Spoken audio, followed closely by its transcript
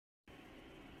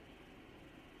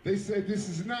They said this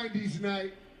is 90s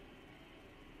night,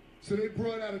 so they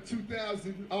brought out a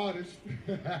 2000 artist.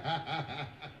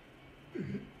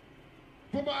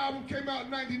 But my album came out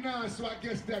in 99, so I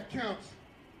guess that counts.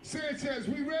 Sanchez,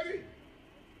 we ready?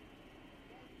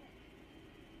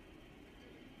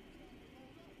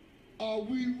 Are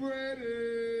we ready?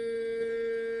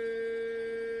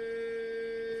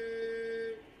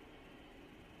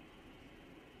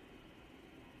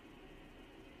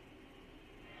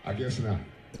 I guess not.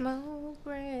 Smoke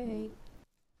break.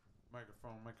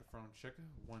 Microphone checker.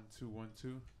 1 2 1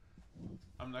 2.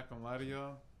 I'm not gonna lie to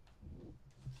y'all.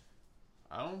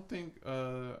 I don't think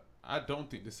the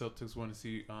Celtics want to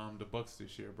see the Bucks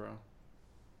this year, bro.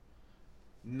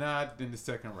 Not in the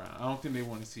second round. I don't think they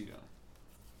want to see them.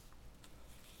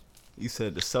 You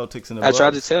said the Celtics and the I Bucks.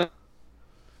 tried to tell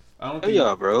I don't think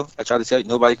y'all, bro. I tried to tell you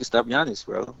nobody can stop Giannis,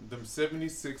 bro. them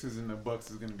 76ers and the Bucks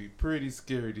is gonna be pretty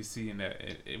scary to see in that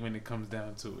when it comes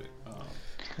down to it.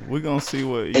 We're gonna see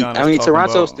what And, Giannis I mean, talking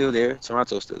Toronto's about. still there.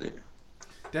 Toronto's still there.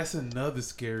 That's another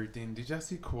scary thing. Did y'all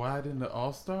see Kawhi in the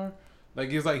All-Star? Like,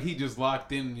 it's like he just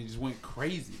locked in and he just went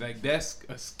crazy. Like, that's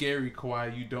a scary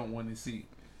Kawhi you don't want to see.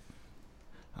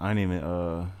 I didn't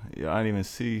even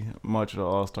see much of the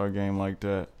All-Star game like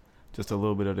that. Just a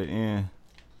little bit of the end.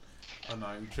 Oh, no,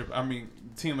 you tripping. I mean,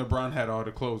 Team LeBron had all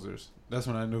the closers. That's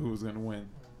when I knew who was going to win.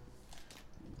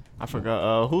 I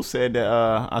forgot who said that.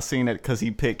 I seen that because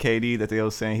he picked KD that they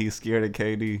were saying he's scared of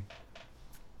KD.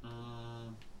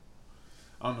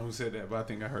 I don't know who said that, but I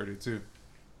think I heard it too.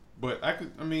 But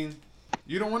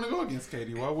you don't want to go against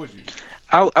KD. Why would you?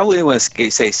 I wouldn't want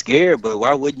to say scared, but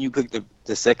why wouldn't you pick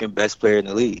the second best player in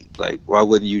the league? Like, why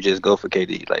wouldn't you just go for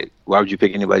KD? Like, why would you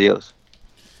pick anybody else?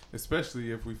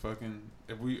 Especially if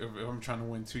I'm trying to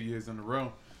win 2 years in a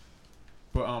row.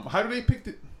 But how do they pick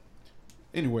it?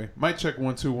 Anyway, mic check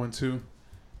 1 2 1 2.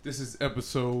 This is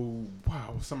episode.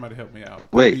 Wow, somebody help me out.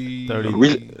 Wait,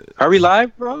 30. Are we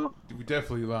live, bro? We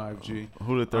definitely live, G.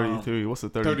 Who the 33? What's the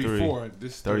 33? 34.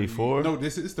 This is 34? No,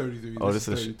 this is 33. Oh, this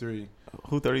this is is 33.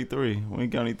 Who 33? We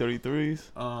ain't got any 33s.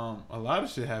 A lot of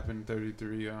shit happened in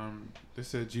 33. They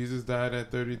said Jesus died at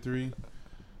 33.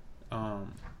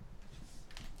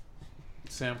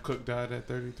 Sam Cooke died at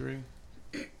 33.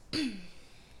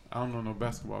 I don't know no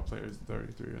basketball players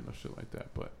 33 or no shit like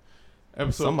that, but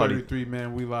episode 33,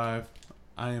 man, we live.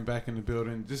 I am back in the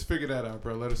building. Just figure that out,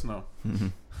 bro. Let us know.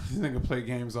 This nigga play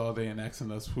games all day and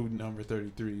asking us who number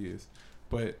 33 is.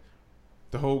 But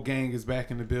the whole gang is back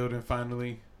in the building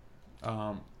finally.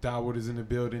 Dawood is in the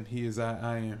building. He is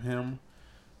I am him.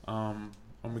 I'm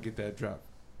gonna get that drop.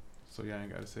 So y'all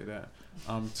ain't gotta say that.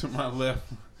 To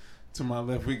my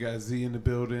left we got Z in the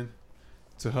building.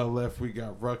 To her left we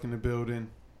got Ruck in the building.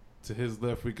 To his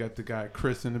left we got the guy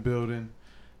Chris in the building.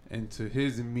 And to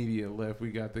his immediate left,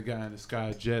 we got the guy in the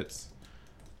Sky Jets.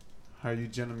 How are you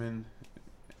gentlemen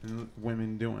and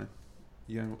women doing?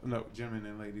 Gentlemen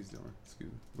and ladies doing.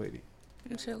 Excuse me, lady.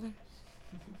 I'm chilling.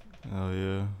 Oh,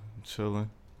 yeah. Chilling.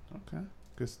 Okay.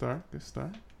 Good start.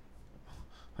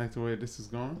 Like the way this is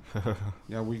going.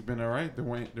 Y'all week been all right? The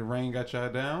rain got y'all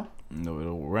down? No,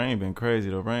 the rain been crazy.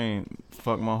 The rain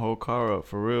fucked my whole car up,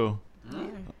 for real.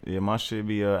 Yeah, my shit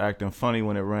be acting funny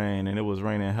when it rain, and it was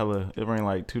raining hella. It rained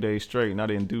like 2 days straight, and I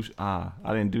didn't do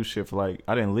shit for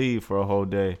I didn't leave for a whole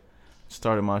day.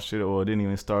 Started my shit, or it didn't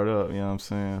even start up. You know what I'm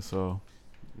saying? So.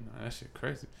 Nah, that shit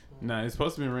crazy. Nah, it's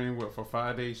supposed to be raining for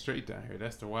 5 days straight down here.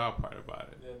 That's the wild part about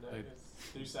it. Yeah, no, Like, it's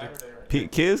through Saturday right now.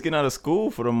 Kids getting out of school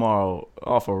for tomorrow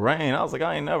off of rain. I was like,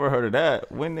 I ain't never heard of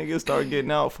that. When niggas start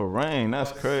getting out for rain,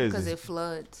 that's Because crazy. it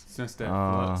floods. since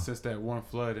that one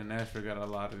flood in Nashville got a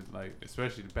lot of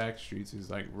especially the back streets is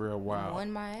like real wild.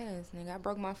 Won my ass, nigga. I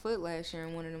broke my foot last year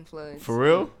in one of them floods. For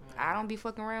real? I don't be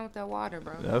fucking around with that water,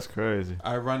 bro. That's crazy.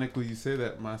 Ironically, you say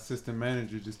that my assistant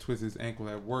manager just twisted his ankle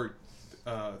at work,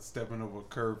 stepping over a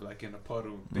curb like in a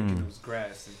puddle, thinking it was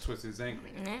grass, and twisted his ankle,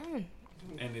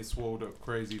 and it swelled up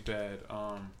crazy bad.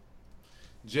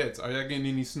 Jets, are y'all getting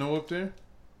any snow up there?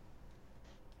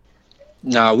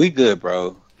 Nah, we good,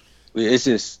 bro. It's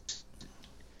just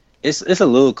it's a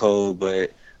little cold,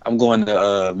 but I'm going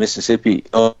to Mississippi,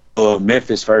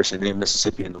 Memphis first, and then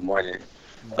Mississippi in the morning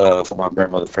for my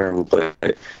grandmother's funeral. But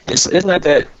it's not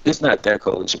that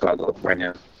cold in Chicago right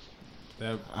now.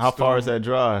 How far is that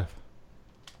drive?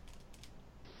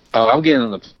 Oh, I'm getting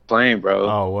on the plane, bro.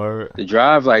 Oh, word. The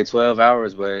drive like 12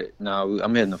 hours, but no,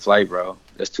 I'm hitting the flight, bro.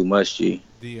 That's too much, G.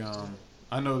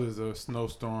 I know there's a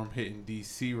snowstorm hitting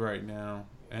DC right now,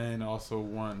 and also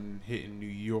one hitting New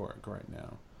York right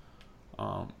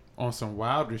now. On some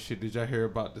wilder shit, did y'all hear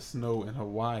about the snow in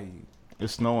Hawaii?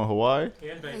 It's snow in Hawaii?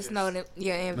 And Vegas. It snowed in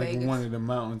Like Vegas. one of the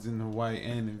mountains in Hawaii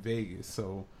and in Vegas.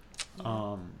 So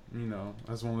You know,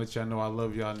 I just want to let y'all know I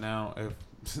love y'all now. If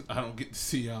I don't get to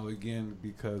see y'all again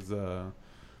because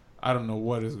I don't know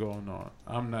what is going on.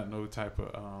 I'm not no type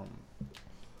of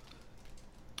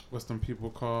what's them people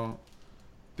call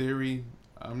theory.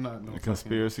 I'm not no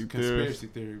conspiracy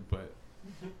theory, but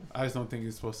I just don't think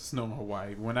it's supposed to snow in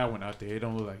Hawaii. When I went out there, it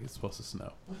don't look like it's supposed to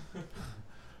snow.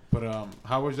 But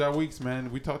how was y'all weeks,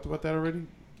 man? We talked about that already.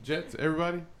 Jets,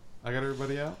 everybody. I got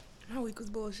everybody out. My week was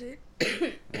bullshit.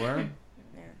 Where?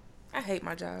 Yeah. I hate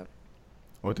my job.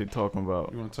 What they talking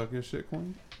about? You want to talk your shit,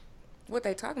 Queen? What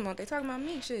they talking about? They talking about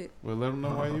me, shit. Well, let them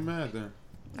know why you mad then.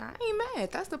 Nah, I ain't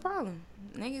mad. That's the problem.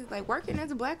 Niggas, like, working as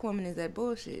a black woman is that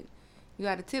bullshit. You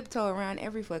got to tiptoe around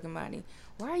every fucking body.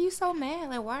 Why are you so mad?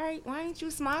 Like, why ain't you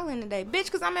smiling today? Bitch,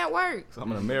 because I'm at work. So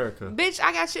I'm in America. Bitch,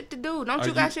 I got shit to do. Don't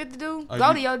you got shit to do?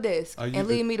 Go to your desk and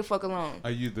leave me the fuck alone.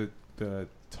 Are you the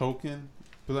token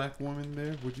black woman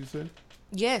there, would you say?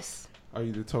 Yes. Are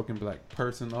you the token black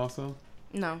person also?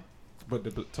 No. But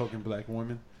the token black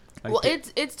woman? Like well,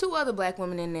 it's two other black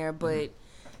women in there, but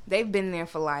they've been there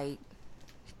for like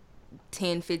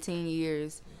 10, 15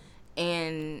 years.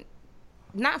 And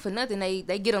not for nothing, they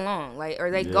get along. Like, or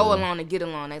they go along to get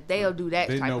along. Like, they'll do that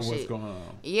type of shit. They know what's going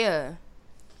on. Yeah.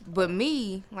 But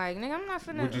me, like, nigga, I'm not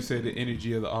finna. Would you say the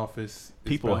energy of the office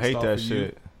people hate that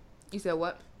shit? You said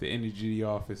what? The energy of the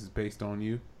office is based on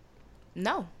you?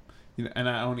 No. You know, and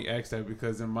I only ask that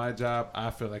because in my job, I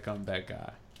feel like I'm that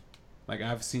guy. Like,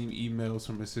 I've seen emails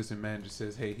from assistant manager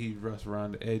says, hey, he rushed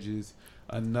around the edges.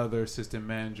 Another assistant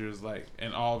manager is like,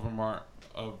 and all of them are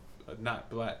not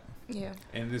black. Yeah.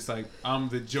 And it's like, I'm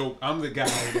the joke. I'm the guy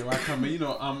that I come in, you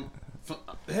know,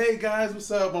 hey guys, what's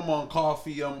up? I'm on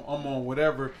coffee. I'm on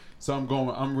whatever. So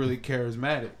I'm really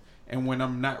charismatic. And when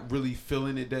I'm not really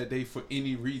feeling it that day for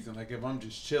any reason, like if I'm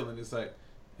just chilling, it's like,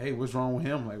 hey, what's wrong with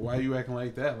him? Like, why are you acting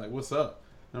like that? Like, what's up?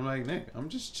 And I'm like, Nick, I'm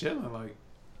just chilling. Like,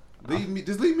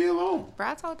 just leave me alone. Bro,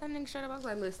 I told that nigga straight up, I was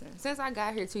like, listen, since I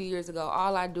got here 2 years ago,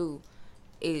 all I do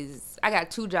is, I got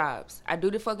 2 jobs. I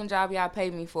do the fucking job y'all pay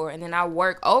me for, and then I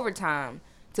work overtime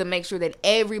to make sure that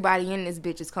everybody in this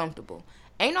bitch is comfortable.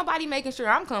 Ain't nobody making sure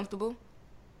I'm comfortable.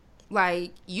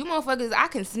 Like, you motherfuckers, I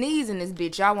can sneeze in this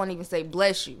bitch. Y'all won't even say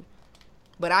bless you.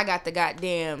 But I got the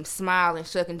goddamn smile and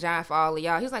shucking jive for all of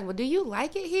y'all. He's like, well, do you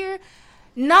like it here?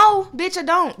 No, bitch, I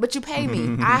don't. But you pay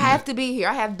me. I have to be here.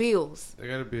 I have bills. There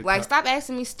gotta be like, stop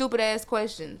asking me stupid ass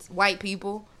questions, white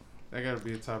people. That gotta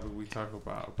be a topic we talk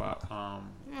about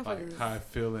like how I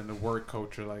feel in the work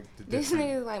culture. Like this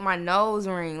nigga like my nose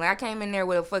ring. Like I came in there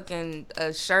with a fucking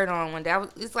shirt on one day.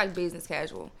 It's like business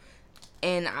casual,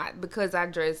 and because I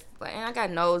dressed like and I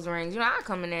got nose rings. You know, I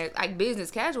come in there like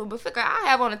business casual, but fuck, I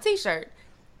have on a t-shirt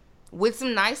with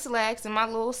some nice slacks and my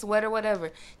little sweater,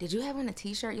 whatever. Did you have on a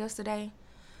t-shirt yesterday?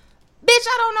 Bitch,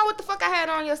 I don't know what the fuck I had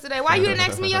on yesterday. Why you didn't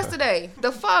ask me yesterday?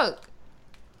 The fuck?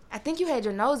 I think you had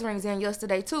your nose rings in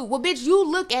yesterday, too. Well, bitch, you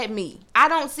look at me. I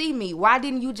don't see me. Why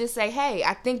didn't you just say, hey,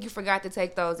 I think you forgot to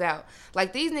take those out?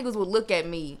 Like, these niggas would look at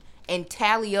me and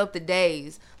tally up the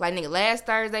days. Like, nigga, last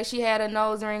Thursday she had her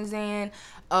nose rings in.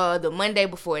 The Monday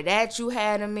before that you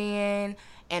had them in.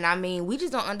 And, I mean, we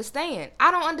just don't understand. I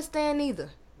don't understand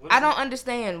either. I don't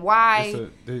understand why.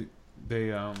 Is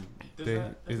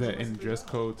that in dress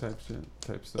code type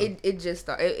stuff? It just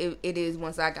started. It is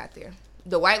once I got there.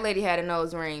 The white lady had a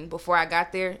nose ring before I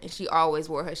got there, and she always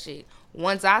wore her shit.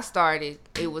 Once I started,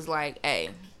 it was like, hey,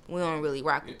 we don't really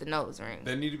rock with the nose ring.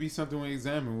 That need to be something we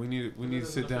examine. We need to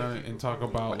sit down and talk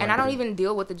about. And I don't even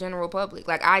deal with the general public.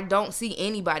 Like, I don't see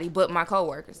anybody but my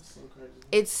coworkers.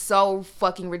 It's so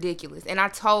fucking ridiculous. And I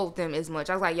told them as much.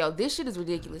 I was like, yo, this shit is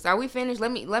ridiculous. Are we finished?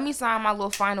 Let me sign my little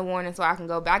final warning so I can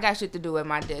go. But I got shit to do at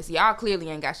my desk. Y'all clearly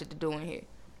ain't got shit to do in here.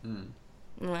 I'm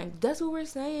like, that's what we're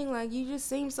saying. Like, you just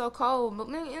seem so cold. But,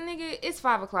 nigga, it's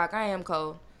 5 o'clock. I am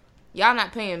cold. Y'all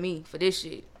not paying me for this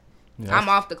shit. Yeah, I'm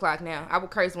off the clock now. I would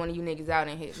curse one of you niggas out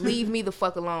in here. Leave me the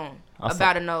fuck alone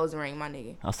about a nose ring, my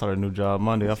nigga. I started a new job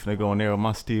Monday. I'm finna go in there with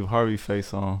my Steve Harvey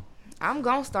face on. I'm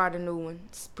gonna start a new one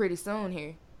pretty soon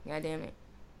here. God damn it.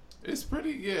 It's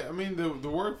pretty, yeah. I mean, the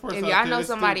workforce if out y'all there know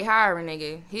somebody hiring,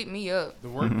 nigga, hit me up. The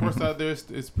workforce out there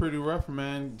is pretty rough,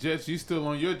 man. Jets, you still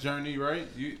on your journey, right?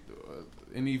 You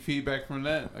any feedback from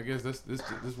that? I guess this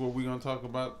is what we're gonna talk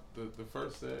about the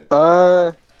first set.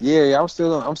 Yeah, I'm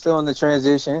still on the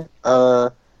transition. I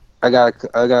got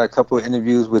a couple of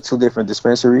interviews with 2 different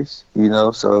dispensaries, you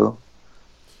know, so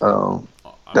I'm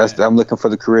looking for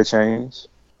the career change.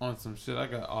 On some shit, I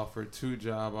got offered 2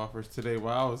 job offers today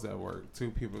while I was at work. 2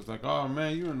 people was like, "Oh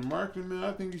man, you in the marketing, man?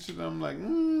 I think you should." I'm like,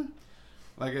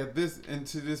 Like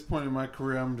to this point in my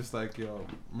career, I'm just like, yo,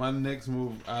 my next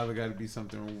move either got to be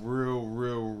something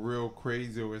real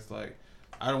crazy, or it's like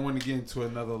I don't want to get into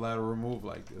another lateral move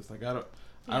like this. Like I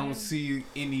don't see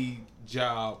any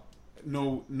job,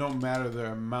 no matter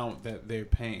the amount that they're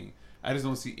paying. I just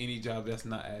don't see any job that's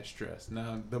not as stressed.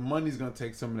 Now the money's gonna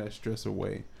take some of that stress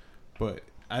away, but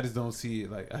I just don't see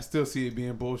it. Like I still see it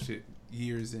being bullshit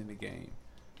years in the game.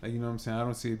 Like you know what I'm saying? I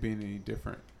don't see it being any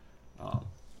different.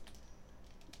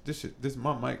 This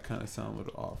my mic kind of sound a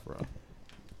little off, bro.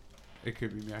 It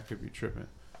could be me. I could be tripping,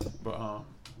 but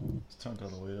It's turned all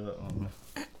the way up.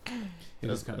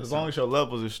 as long as your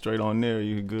levels are straight on there,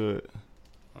 you're good.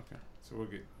 Okay, so we'll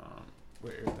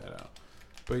air that out.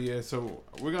 But yeah, so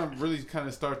we're gonna really kind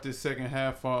of start this second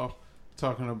half off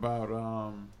talking about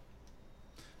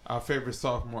our favorite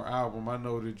sophomore album. I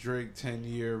know the Drake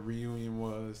 10-year reunion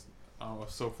was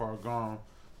So Far Gone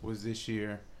was this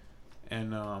year,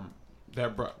 and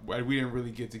we didn't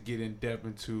really get in depth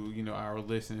into our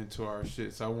listening to our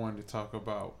shit. So I wanted to talk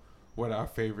about what our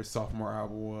favorite sophomore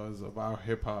album was of our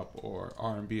hip hop or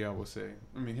R&B. I would say,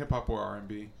 hip hop or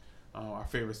R&B. Our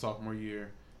favorite sophomore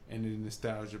year and the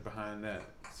nostalgia behind that.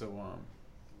 So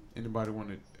anybody want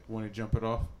to jump it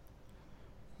off?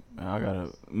 I got a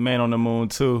Man on the Moon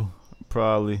too,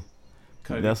 probably.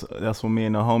 That's when me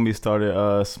and the homies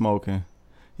started smoking.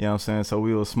 You know what I'm saying? So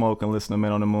we was smoking, listening to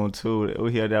Man on the Moon too.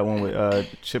 We had that one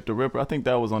with Chip the Ripper. I think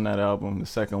that was on that album, the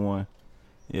second one.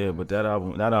 Yeah, but that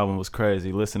album was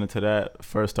crazy. Listening to that,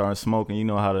 first started smoking, you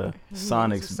know how the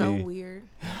Sonics be. So weird.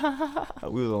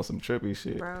 We was on some trippy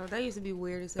shit. Bro, that used to be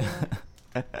weird as hell.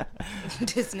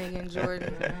 This nigga in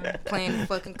Jordan playing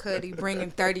fucking Cuddy,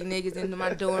 bringing 30 niggas into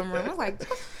my dorm room. I was like,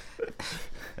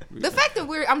 the fact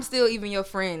that I'm still even your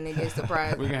friend, nigga, is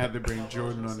surprising. We're gonna have to bring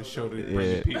Jordan on the show to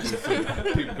bring people so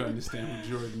people can understand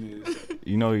who Jordan is.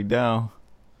 You know he down.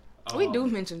 We do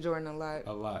mention Jordan a lot.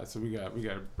 A lot. So we got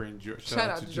to bring Jordan. Shout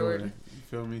out to Jordan. You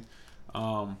feel me?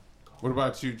 What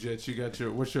about you, Jet? You got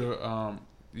what's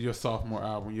your sophomore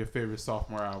album? Your favorite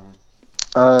sophomore album?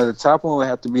 The top one would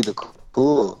have to be The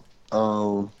Cool.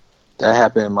 That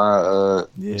happened in my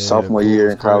sophomore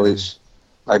year in college.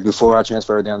 Like before I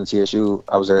transferred down to TSU,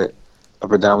 I was at a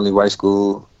predominantly white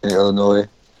school in Illinois.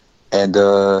 And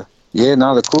The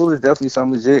Cool is definitely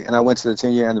something legit. And I went to the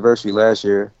 10-year anniversary last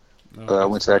year. I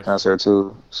went to that concert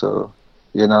too. So,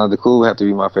 The Cool would have to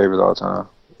be my favorite all time.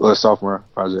 Well, sophomore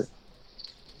project.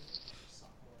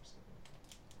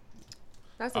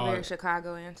 That's a very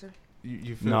Chicago answer.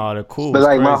 You feel The Cool. But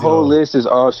like crazy, my whole though. list is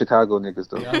all Chicago niggas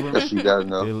though. Yeah, That's what you gotta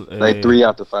know. Like 3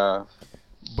 out of 5.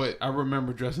 But I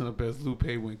remember dressing up as Lupe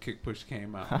when Kick Push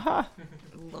came out.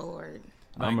 Lord.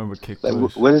 I remember Kick Like,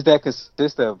 Push. what does that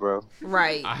consist of, bro?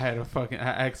 Right. I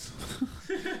asked.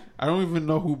 I don't even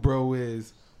know who bro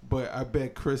is, but I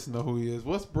bet Chris know who he is.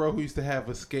 What's bro who used to have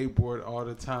a skateboard all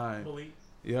the time? Malik.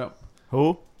 Yep.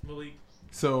 Who? Malik.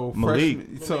 So Malik.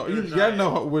 freshman. So y'all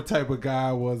know what type of guy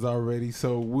I was already.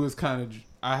 So we was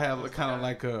I had kind of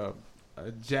like a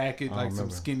jacket, like some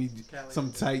skinny,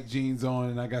 some tight jeans on,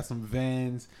 and I got some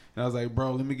Vans. And I was like,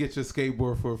 bro, let me get your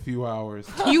skateboard for a few hours.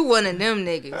 You one of them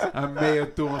niggas. I may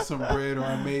have threw on some bread, or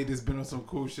I may have just been on some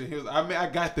cool shit. I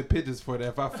got the pictures for that.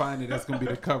 If I find it, that's gonna be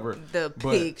the cover.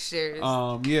 Pictures.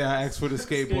 I asked for the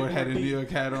skateboard. Had a New York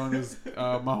hat on.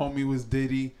 My homie was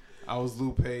Diddy. I was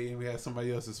Lupe, and we had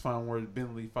somebody else's fine word,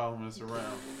 Bentley, following us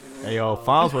around. Hey, yo,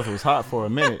 Farnsworth was hot for a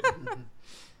minute.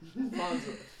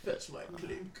 Fetch my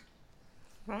click.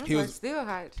 He was still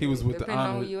hot. He was with the depending on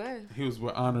honor. who you ask. He was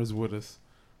with honors with us.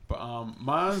 But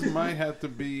mine might have to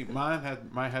be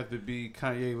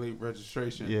Kanye Late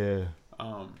Registration. Yeah.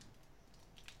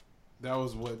 That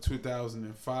was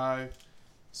 2005.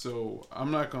 So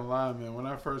I'm not gonna lie, man. When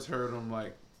I first heard him,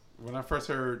 when I first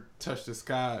heard Touch the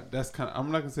Sky,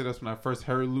 I'm not gonna say that's when I first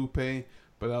heard Lupe,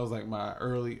 but that was like my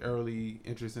early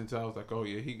interest into. I was like, oh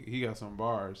yeah, he got some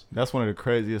bars. That's one of the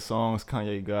craziest songs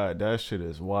Kanye got. That shit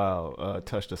is wild.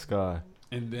 Touch the Sky.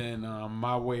 And then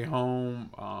My Way Home,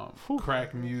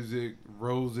 Crack Music,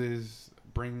 Roses,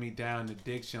 Bring Me Down,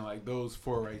 Addiction, like those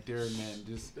 4 right there, man.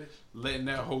 Just letting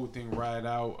that whole thing ride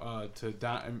out to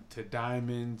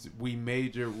Diamonds, We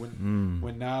Major.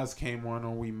 When Nas came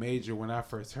on We Major, when I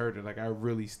first heard it, like I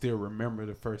really still remember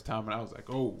the first time, and I was like,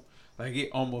 oh, like it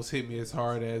almost hit me as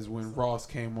hard as when Ross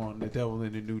came on The Devil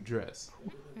in a New Dress.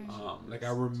 Like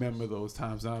I remember those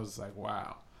times, and I was like,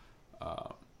 wow.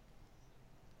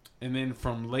 And then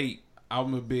from Late,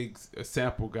 I'm a big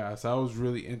sample guy, so I was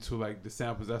really into like the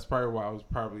samples. That's probably why I was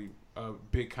probably a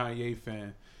big Kanye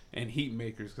fan and Heat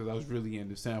Makers, because I was really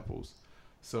into samples.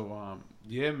 So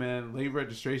yeah, man, Late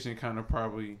Registration kind of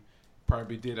probably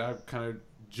did. I kind of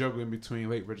juggling between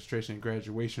Late Registration and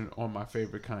Graduation on my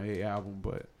favorite Kanye album,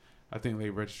 but I think Late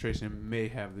Registration may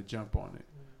have the jump on it.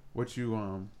 What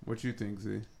you think,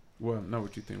 Z? Well, know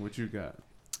what you think. What you got?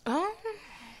 I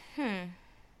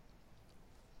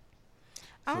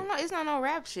don't know. It's not no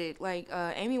rap shit. Like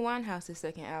Amy Winehouse's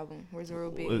second album was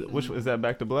real big. Which is that?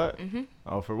 Back to Black? Mm-hmm.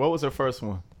 Oh, for what was her first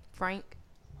one? Frank.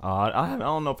 I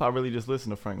don't know if I really just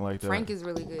listened to Frank like that. Frank is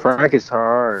really good. Frank is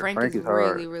hard. Frank is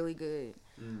hard. really, really good.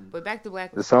 But Back to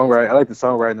Black. The songwriting, I like the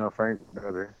songwriting on Frank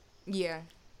better. Yeah.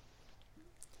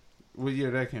 What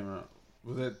year that came out?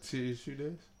 Was that TSU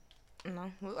days?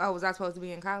 No. Oh, was I supposed to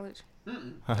be in college?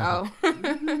 Oh.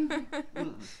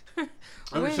 I'm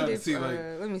just trying to see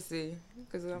let me see.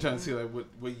 I'm trying to see like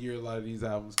what year a lot of these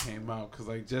albums came out, because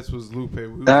like Jess was Lupe.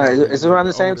 It's around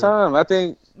the same time. I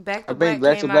think Back to Black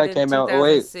came out in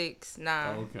 2006.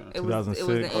 Nah. Oh, okay. It was the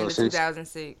end of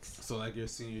 2006. So like your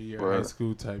senior year of high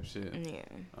school type shit. Yeah.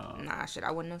 Nah, shit.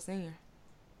 I wasn't no senior.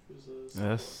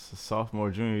 That's sophomore,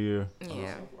 junior year.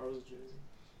 Yeah.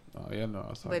 Oh yeah,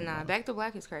 no. But nah, Back to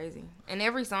Black is crazy, and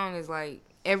every song is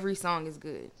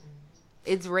good.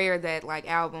 It's rare that like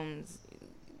albums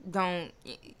don't.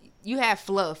 You have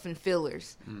fluff and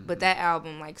fillers, but that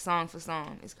album, like song for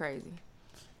song, is crazy.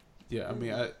 Yeah, I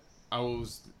mean,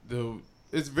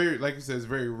 it's very, like you said, it's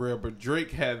very rare. But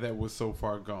Drake had that with So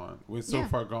Far Gone. When So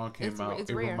Far Gone came out, it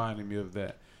rare. Reminded me of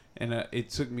that, and it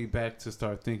took me back to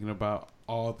start thinking about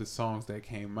all the songs that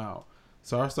came out.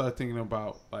 So I started thinking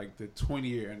about like the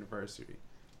 20-year anniversary.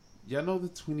 Y'all know the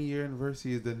 20-year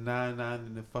anniversary is the 99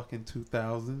 in the fucking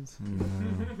 2000s?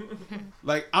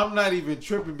 Like, I'm not even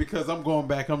tripping because I'm going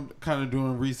back. I'm kind of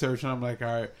doing research, and I'm like,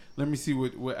 all right, let me see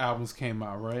what albums came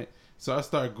out, right? So I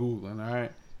start Googling, all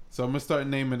right? So I'm going to start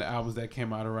naming the albums that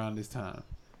came out around this time.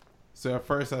 So at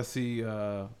first I see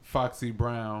Foxy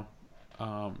Brown,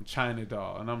 China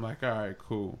Doll, and I'm like, all right,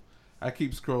 cool. I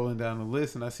keep scrolling down the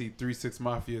list, and I see 3 6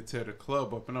 Mafia Tear the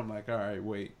Club Up, and I'm like, all right,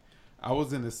 wait. I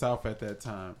was in the South at that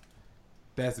time.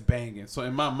 That's banging. So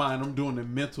in my mind, I'm doing the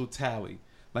mental tally.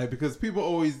 Like, because people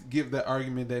always give that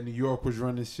argument that New York was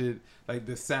running shit, like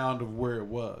the sound of where it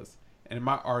was. And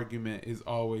my argument is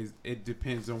always, it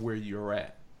depends on where you're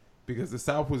at. Because the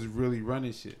South was really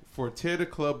running shit. For Tear the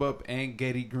Club Up and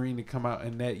Getty Green to come out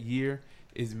in that year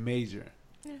is major.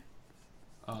 Yeah.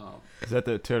 Is that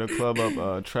the Tear the Club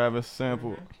Up Travis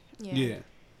sample? Yeah.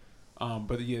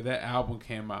 But yeah, that album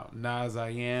came out. Nas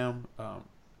I Am,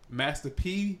 Master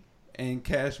P, and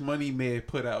Cash Money may have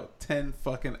put out 10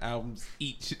 fucking albums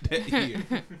each that year.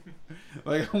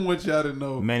 Like, I want y'all to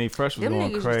know. Manny Fresh was them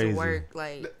going niggas crazy. Used to work,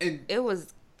 like, it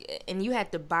was, and you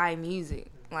had to buy music.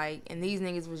 Like, and these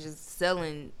niggas was just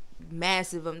selling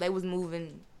massive. They was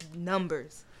moving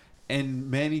numbers. And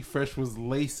Manny Fresh was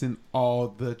lacing all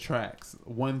the tracks,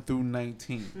 1 through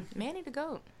 19. Manny the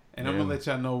GOAT. And I'm going to let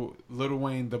y'all know, Lil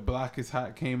Wayne, The Block is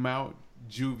Hot came out.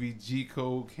 Juvie G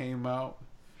Code came out.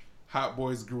 Hot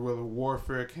Boys Guerrilla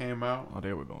Warfare came out. Oh,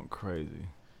 they were going crazy.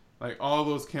 Like, all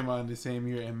those came out in the same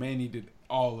year, and Manny did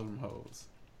all of them hoes.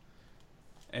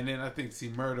 And then I think,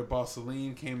 Murder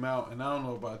Bossaline came out, and I don't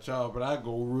know about y'all, but I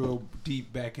go real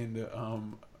deep back into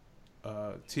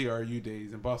TRU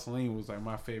days, and Bossaline was like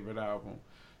my favorite album.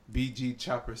 BG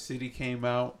Chopper City came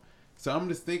out. So I'm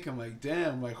just thinking, like,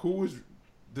 damn, like, who was...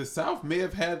 The South may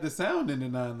have had the sound in the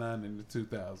 99 and the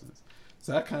 2000s.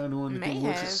 So I kind of wanted to do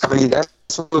I mean, that's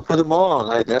what put them on.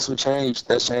 Like, that's what changed.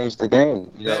 That changed the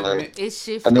game. You know, like, it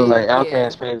shifted. I know, like,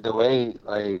 Outkast paved the way,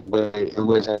 like, but it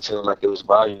wasn't until, like, it was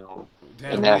volume.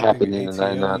 Damn, and that happened in the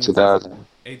 99, 2000.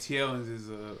 ATL is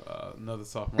another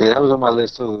sophomore. Yeah, that was on my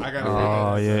list, too. I gotta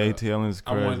ATL is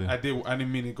crazy. I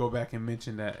didn't mean to go back and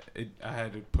mention that. I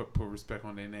had to put respect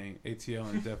on their name.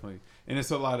 ATL is definitely, and it's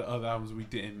a lot of other albums we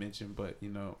didn't mention, but you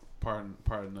know,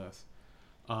 pardon us.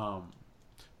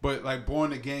 But like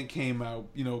Born Again came out,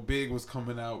 you know, Big was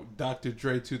coming out. Dr.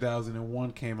 Dre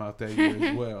 2001 came out that year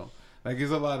as well. Like,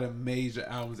 there's a lot of major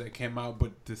albums that came out,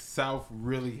 but the South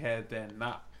really had that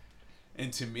knock.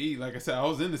 And to me, like I said, I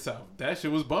was in the South. That shit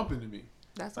was bumping to me.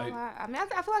 That's like, all I mean,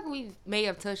 I feel like we may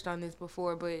have touched on this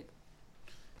before, but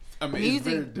I mean,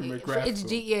 music, it's very demographical.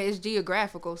 It's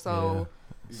geographical. So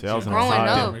See, I was in growing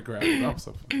up, I'm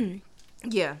so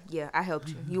yeah, I helped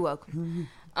you. You're welcome.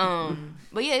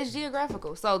 But yeah, it's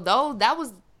geographical. So that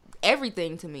was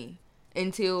everything to me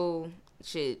until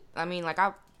shit. I mean, like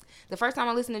the first time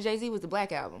I listened to Jay-Z was the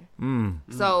Black Album.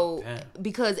 So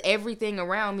because everything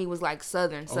around me was like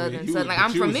southern. Like,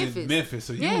 I'm from Memphis.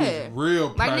 So you was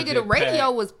real. Like, nigga, the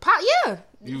radio was pop. Yeah,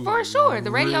 for sure.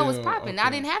 The radio was popping. Okay. I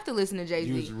didn't have to listen to Jay-Z.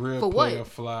 You was real for what?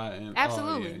 Fly and,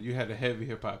 absolutely. You had a heavy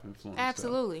hip hop influence.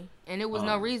 Absolutely, and there was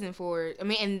no reason for it. I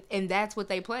mean, and that's what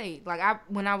they played. Like,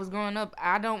 when I was growing up,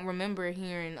 I don't remember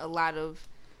hearing a lot of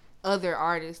other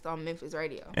artists on Memphis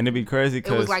radio. And it'd be crazy It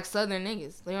because was like Southern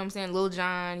niggas. You know what I'm saying? Lil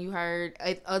Jon, you heard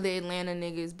other Atlanta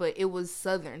niggas, but it was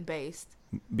Southern based.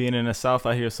 being in the South,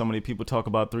 I hear so many people talk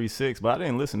about 3-6, but I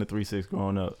didn't listen to 3-6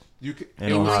 growing up. You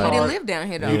didn't live down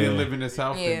here though. You didn't live in the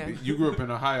South. Yeah. You grew up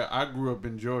in Ohio. I grew up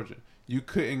in Georgia. You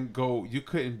couldn't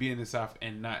be in the South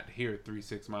and not hear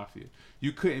 3-6 Mafia.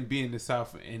 You couldn't be in the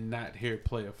South and not hear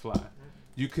Playa Fly.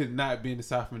 You could not be in the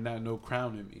South and not know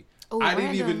Crown and Me. Ooh, I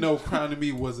didn't even know Crown and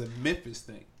Me was a Memphis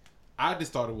thing. I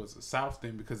just thought it was a South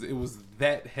thing because it was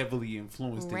that heavily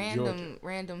influenced in Georgia.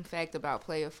 Random fact about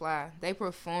Playa Fly. They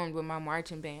performed with my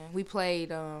marching band. We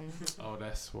played oh,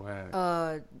 that's swag.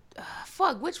 I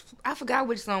forgot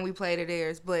which song we played of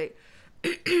theirs, but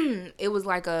it was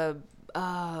like a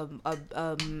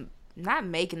not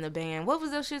making the band. What was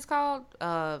those shits called?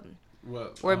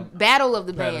 Battle of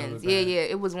the Bands. Yeah,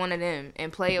 it was one of them.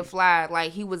 And Playa Fly,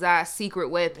 like he was our secret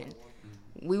weapon.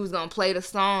 We was gonna play the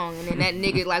song, and then that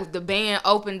nigga, like the band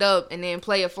opened up, and then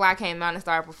Playa Fly came out and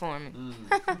started performing.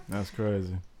 That's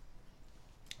crazy.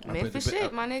 Memphis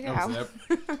shit, my nigga.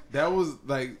 That was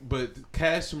like, but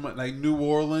Cash Money, like New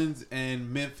Orleans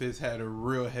and Memphis had a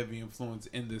real heavy influence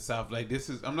in the South. Like this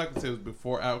is, I'm not gonna say it was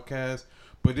before Outkast,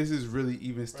 but this is really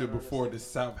even still before the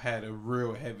South had a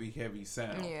real heavy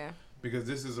sound. Yeah. Because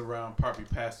this is around probably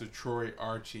Pastor Troy,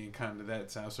 Archie, and kind of that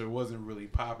sound. So it wasn't really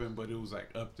popping, but it was like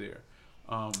up there.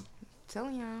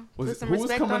 Telling y'all, put some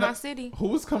respect on our city. Who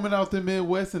was coming out the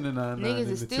Midwest in the 90s? Niggas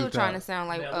is still trying to sound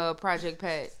like Project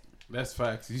Pat. That's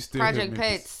facts. You still Project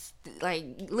Pat's like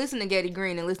listen to Getty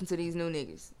Green and listen to these new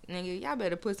niggas. Nigga, y'all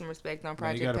better put some respect on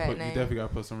Project Pat. You definitely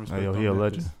gotta put some respect. He a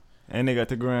legend. And they got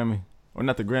the Grammy. Or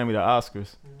not the Grammy, the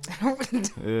Oscars.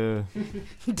 Yeah.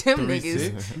 Them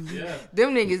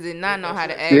niggas did not know how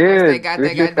to act once they got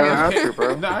that goddamn Oscar,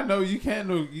 bro. No, I know you can't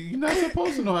know. You're not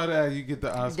supposed to know how to act. You get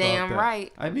the Oscar. Damn right.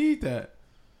 I need that.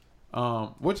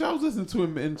 What y'all was listening to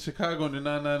in Chicago in the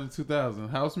 99 and 2000?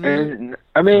 House music?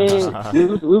 I mean, we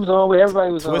was on where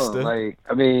everybody was Twister. on. Like,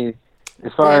 I mean,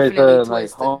 as far as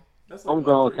like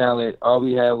homegrown talent, all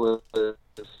we had was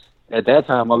at that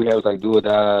time. All we had was like Do or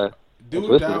Die. Do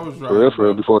or Die was right. For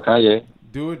real, before Kanye.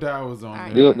 Do or Die was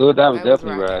on there. Do or Die was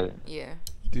definitely right. Yeah.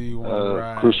 Do you want to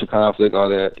ride? Crucial Conflict, all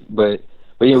that. But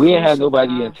yeah, we didn't have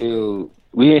nobody until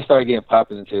we didn't start getting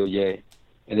popping until and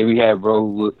then we had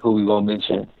bro who we won't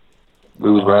mention.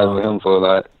 We was riding with him for a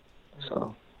lot.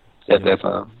 So at that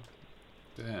time.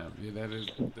 Damn, yeah, that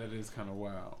is kind of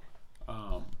wild.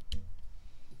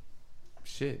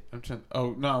 Shit, I'm trying.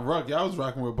 Oh no, Ruck, y'all was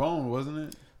rocking with Bone, wasn't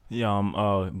it? Yeah,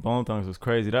 Bone Thugs was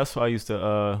crazy. That's why I used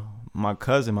to, my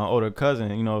older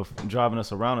cousin, you know, driving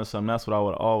us around or something, that's what I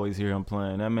would always hear him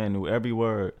playing. That man knew every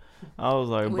word. I was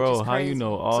like, bro, how you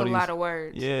know all these? It's a lot of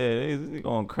words. Yeah, they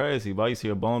going crazy. But I used to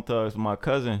hear Bone Thugs. My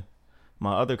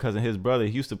other cousin, his brother,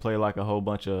 he used to play like a whole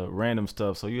bunch of random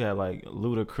stuff. So you had like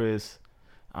Ludacris.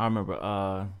 I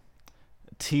remember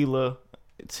Tila.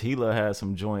 Tila had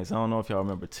some joints. I don't know if y'all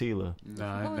remember Tila.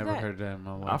 Nah, I never heard that in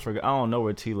my life. I forgot. I don't know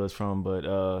where Tila's from, but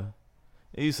I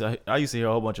used to hear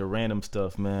a whole bunch of random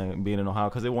stuff, man, being in Ohio,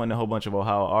 because there wasn't a whole bunch of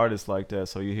Ohio artists like that.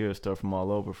 So you hear stuff from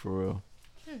all over for real.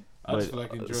 I just feel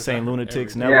like in Saint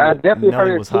Lunatics, Nelly. Yeah, I definitely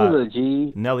heard of Tila,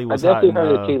 G. Nelly was hot. I definitely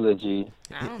heard of Tila, G.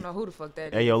 I don't know who the fuck that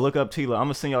is. Hey, yo, look up Tila. I'm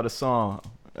gonna sing y'all the song.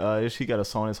 She got a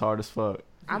song that's hard as fuck.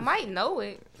 I might know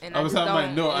it. And I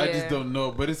just don't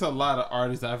know. But it's a lot of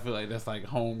artists I feel like that's like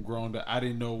homegrown that I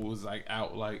didn't know was like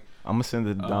out. Like I'm gonna send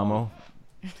it to Damo.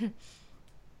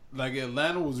 Like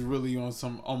Atlanta was really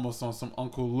almost on some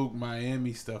Uncle Luke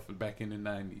Miami stuff back in the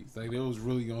 90s. Like it was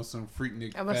really on some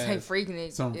Freaknik. I was say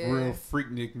Freaknik. Some real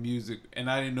Freaknik music, and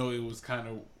I didn't know it was kind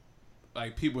of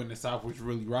like people in the South was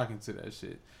really rocking to that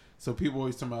shit. So people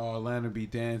always talking about Atlanta be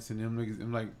dancing. Them niggas,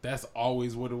 I'm like, that's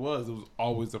always what it was. It was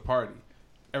always a party.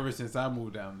 Ever since I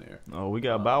moved down there. Oh, we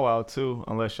got Bow Wow too,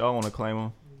 unless y'all want to claim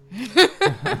him.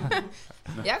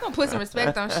 Y'all gonna put some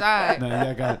respect on Shy. Nah,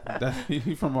 y'all got that.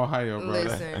 He from Ohio, bro.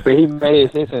 Listen. But he made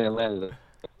it since in Atlanta.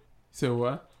 So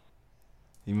what?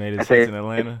 He made it since in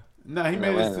Atlanta. Nah, he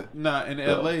made it. Nah, in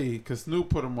L.A. Cause Snoop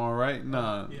put him on, right?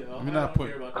 Nah, we're not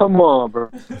putting. Come on, bro.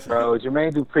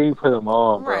 Jermaine Dupri put him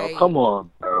on, bro. Right. Come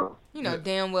on, bro. You know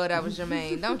damn well that was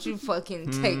Jermaine. Don't you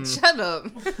fucking shut up.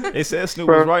 They said Snoop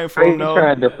was writing for him, though. You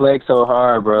trying to deflect so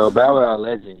hard, bro. Bow Wow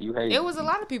legend. You hate it was a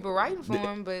lot of people writing for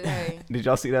him, but hey. Did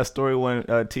y'all see that story when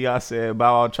T.I. said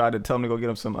Bow Wow tried to tell him to go get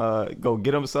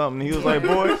him something? He was like,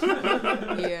 boy.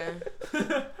 Yeah.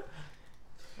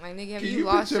 Like, nigga, have you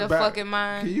lost your fucking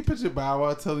mind? Can you picture Bow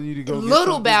Wow telling you to go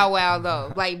Little Bow Wow,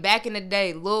 though. Like, back in the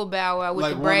day, Little Bow Wow with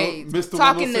like the braids.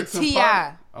 Talking to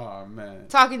T.I. Oh, man.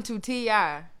 Talking to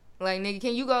T.I. Like, nigga,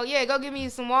 can you go? Yeah, go get me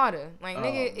some water. Like,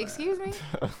 nigga, excuse me.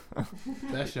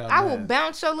 That's y'all. I will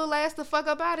bounce your little ass the fuck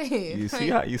up out of here. You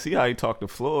see how he talked to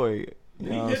Floyd. You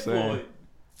know what I'm saying? Floyd.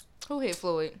 Who hit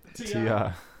Floyd?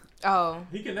 T.I. Oh,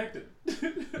 He connected.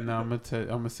 No, I'm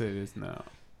gonna say this now.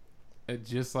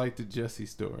 Just like the Jussie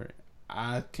story,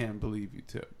 I can't believe you,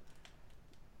 Tip.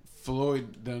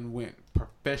 Floyd done went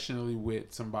professionally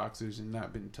with some boxers and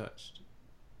not been touched.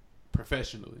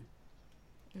 Professionally.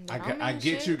 I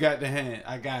get you got the hand.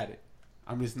 I got it.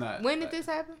 I'm just not. When did this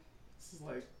happen?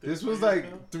 This was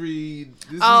like 3.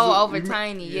 Over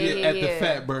Tiny. Yeah. At the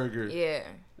Fat Burger. Yeah.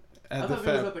 I thought it was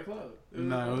at the club.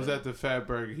 No, it was at the Fat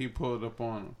Burger. He pulled up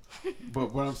on him.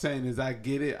 But what I'm saying is, I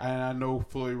get it. I know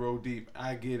Floyd rolled deep.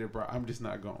 I get it, bro. I'm just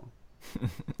not going.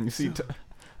 You see,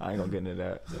 I ain't gonna get into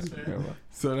that.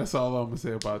 So that's all I'm gonna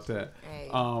say about that. Hey.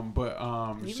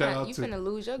 Shout out you to. finna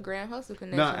lose your Grand Hustle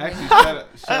connection. No, actually,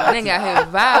 nigga. shout out Nigga out here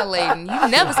violating. You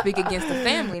never speak against the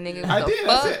family, nigga. I The did.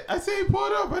 fuck? I said he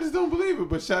pulled up. I just don't believe it.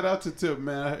 But shout out to Tip,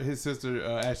 man. His sister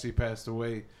actually passed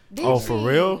away. Oh, for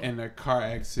real? In a car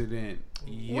accident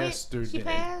yesterday. She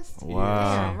passed?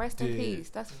 Wow. Damn, rest in peace.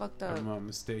 That's fucked up. If I'm not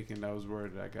mistaken, that was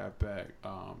word that I got back.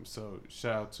 So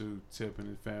shout out to Tip and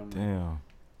his family. Damn.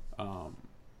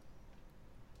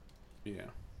 Yeah.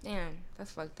 Damn,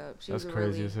 that's fucked up. She That's was a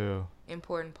crazy really as hell.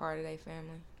 important part of their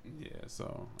family. Yeah.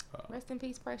 So. Rest in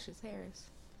peace, Precious Harris.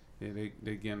 Yeah,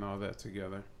 they getting all that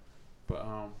together. But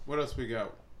what else we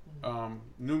got?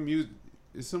 New music.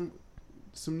 Is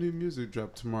some new music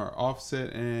dropped tomorrow.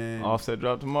 Offset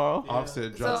drop tomorrow. Yeah.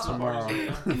 Offset drops tomorrow.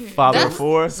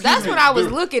 504. That's what I was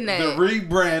looking at. The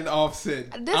rebrand Offset.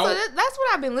 That's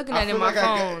what I've been looking at in my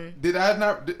phone. Did I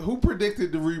not? Who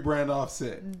predicted the rebrand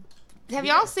Offset? Have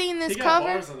y'all seen this He got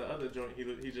cover? bars on the other joint.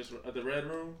 He just at the Red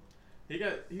Room.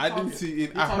 I didn't see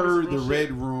it. I heard the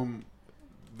Red Room.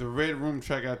 The Red Room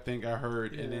track, I think I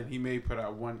heard, and then he may put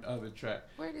out one other track.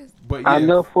 But yeah. I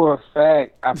know for a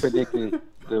fact I predicted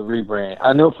the rebrand.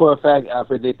 I know for a fact I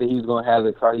predicted he was gonna have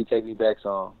the Cardi Take Me Back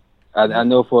song. I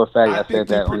know for a fact I said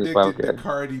that on this podcast. The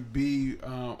Cardi B.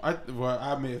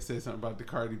 I may have said something about the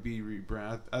Cardi B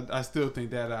rebrand. I still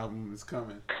think that album is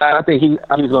coming. I think he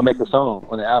was gonna make a song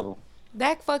on the album.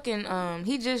 That fucking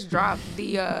he just dropped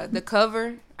the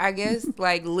cover, I guess.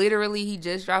 Like literally he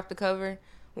just dropped the cover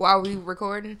while we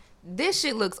recording. This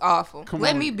shit looks awful.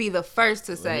 Let me be the first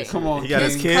to say. Come on, he got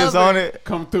King. his kids on it.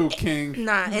 Come through, King.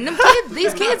 Nah, and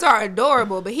these kids are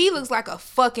adorable, but he looks like a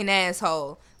fucking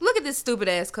asshole. Look at this stupid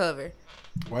ass cover.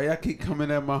 Why y'all keep coming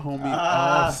at my homie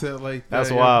Offset like that?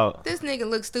 That's wild. This nigga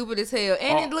looks stupid as hell,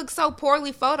 and it looks so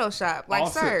poorly photoshopped. Like,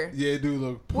 Offset, sir, yeah, it do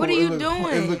look. What are you doing?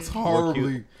 It looks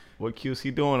horribly. What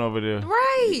QC doing over there?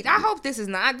 Right. I hope this is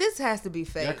not. This has to be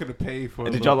fake. I could have paid for.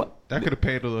 That could have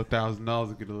paid a little $1,000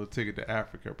 to get a little ticket to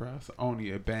Africa, bro. It's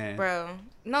only a band, bro.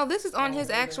 No, this is on his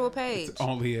actual page. It's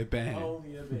only a band.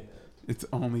 It's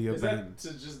only a band. Is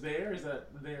that just there? Or is that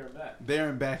there and back? There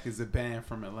and Back is a band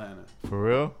from Atlanta. For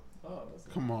real? Oh,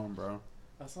 come on, bro.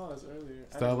 I saw this earlier.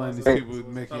 Stop letting these people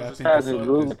make you.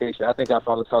 I think I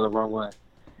probably saw the wrong one.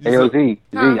 Hey, Z,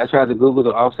 I tried to Google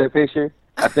the Offset picture.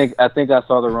 I think I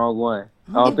saw the wrong one.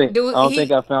 I don't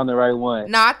think I found the right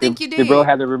one. No, I think you did. Did bro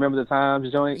have to Remember the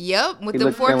Times joint? Yep, with the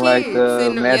the 4 kids. Like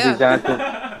Magic Johnson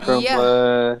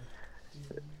from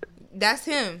That's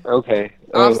him. Okay.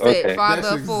 Offset, okay. father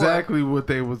That's of 4. exactly what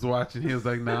they was watching. He was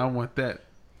like, "Nah, I want that."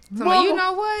 So you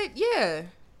know what? Yeah.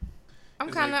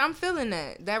 I'm feeling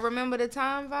that Remember the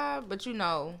Time vibe, but you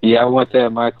know. Yeah, I want that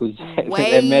Michael Jackson.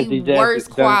 Way worse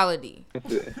quality.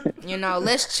 You know,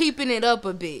 let's cheapen it up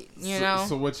a bit, you know.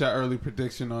 So what's your early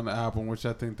prediction on the album? Which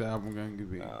I think the album going to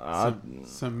be?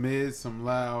 Some mid, some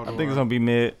loud. I think it's going to be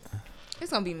mid.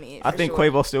 It's going to be mid. I think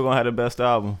Quavo's still going to have the best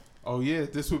album. Oh, yeah.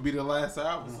 This would be the last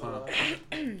album, huh?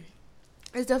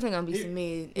 It's definitely going to be some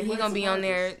mid. And he's going to be on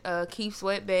there, keep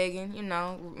sweat begging, you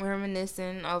know,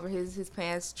 reminiscing over his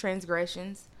past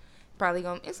transgressions. Probably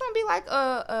going to, it's going to be like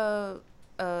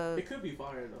it could be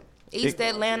fire, though. East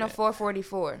Atlanta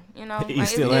 444, you know.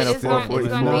 East Atlanta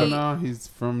 444. No, he's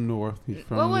from North. He's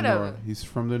from the North. He's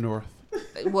from the North.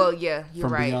 Well, yeah, you're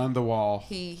from right. From beyond the wall.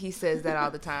 He says that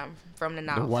all the time. From the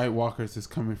North. The White Walkers is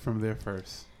coming from there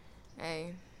first.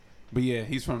 Hey. But yeah,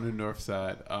 he's from the North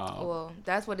side. Well,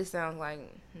 that's what it sounds like.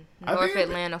 North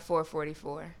Atlanta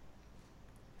 444.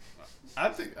 I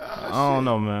think. I don't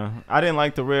know, man. I didn't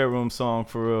like the Red Room song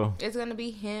for real. It's gonna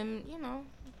be him. You know,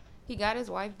 he got his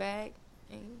wife back.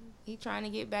 And he trying to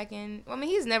get back in. I mean,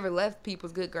 he's never left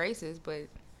people's good graces, but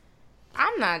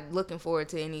I'm not looking forward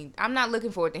to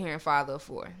hearing Father of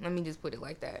 4. Let me just put it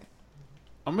like that.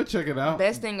 I'm gonna check it out.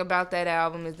 Best thing about that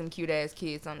album is them cute ass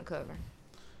kids on the cover.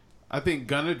 I think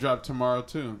Gunna dropped tomorrow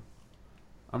too.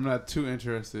 I'm not too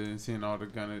interested in seeing all the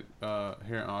Gunna,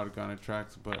 hearing all the Gunna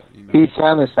tracks, but you know. He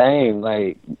sound the same.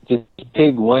 Like, just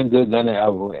pick one good Gunna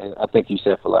album, and I think you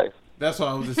set for life. That's what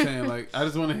I was just saying. Like, I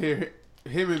just want to hear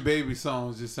him and Baby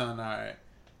songs just sound alright.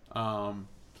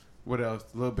 What else?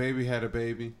 Lil Baby had a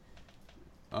baby.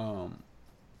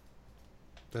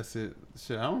 That's it.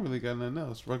 Shit, I don't really got nothing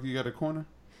else. Rock, you got a corner?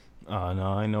 Oh no,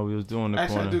 I know we was doing the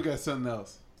Actually, corner. I do got something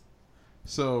else.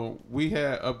 So we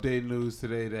had update news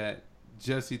today that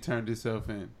Jussie turned himself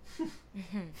in.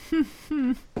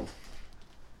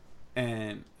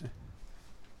 And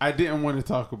I didn't want to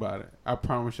talk about it. I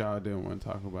promise y'all I didn't want to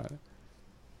talk about it.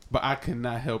 But I could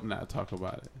not help not talk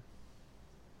about it.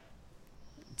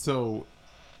 So,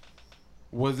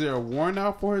 was there a warrant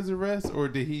out for his arrest, or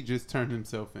did he just turn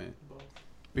himself in?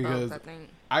 Because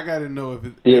I got to know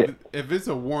if it's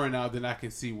a warrant out, then I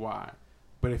can see why.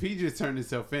 But if he just turned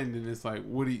himself in, then it's like,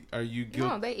 are you guilty?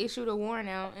 No, they issued a warrant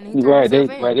out and he turned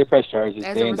himself in. Right, they press charges.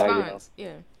 As they a response,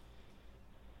 yeah.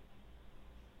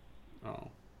 Oh.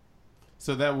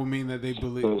 So that would mean that they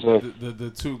believe the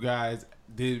two guys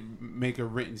did make a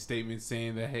written statement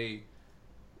saying that, hey,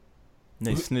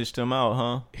 they snitched him out,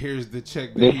 huh? Here's the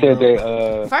check. That they said they.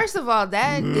 First of all,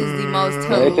 that is the most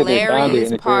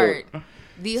hilarious part.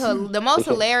 The most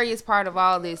hilarious part of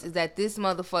all this is that this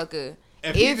motherfucker.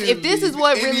 If this is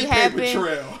what really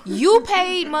happened, you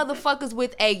paid motherfuckers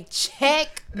with a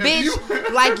check,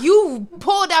 bitch. Like you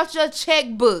pulled out your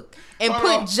checkbook and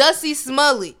put Jussie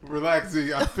Smollett. Relax,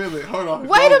 I feel it. Hold on.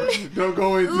 Wait a minute. Don't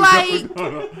go into like,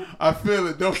 no. I feel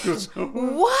it. Don't go.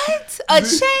 What? A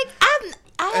check?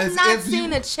 I have not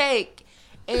seen a check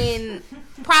in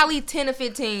probably 10 or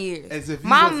 15 years.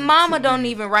 My mama don't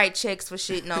even write checks for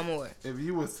shit no more. If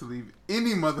you was to leave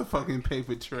any motherfucking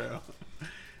paper trail.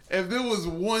 If there was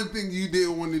one thing you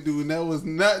didn't want to do, and that was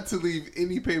not to leave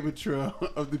any paper trail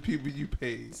of the people you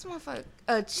paid. This motherfucker,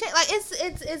 a check, like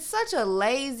it's such a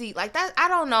lazy, like that. I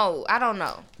don't know.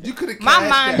 You could have. My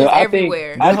mind is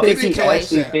everywhere. I think he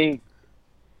actually think.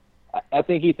 I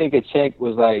think he think a check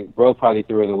was like, bro probably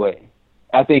threw it away.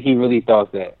 I think he really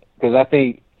thought that, because I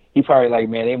think he probably like,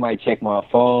 man, they might check my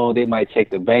phone, they might check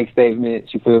the bank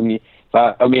statements. You feel me?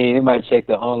 I mean, they might check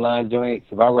the online joints.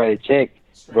 If I write a check,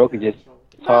 bro could just.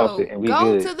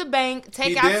 Go to the bank,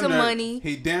 take out some money.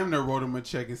 He damn near wrote him a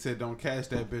check and said, "Don't cash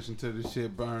that bitch until the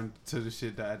shit burned, till the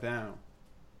shit died down."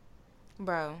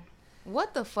 Bro,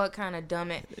 what the fuck kind of dumb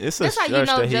it? It's a stretch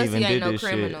that he even did this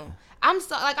criminal.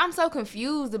 Shit. I'm so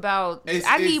confused about.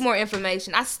 I need more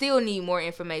information. I still need more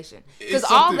information because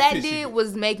all that did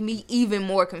was make me even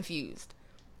more confused.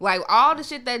 Like all the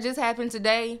shit that just happened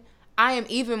today, I am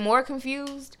even more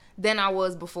confused than I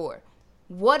was before.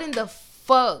 What in the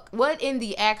fuck? What in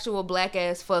the actual black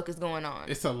ass fuck is going on?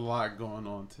 It's a lot going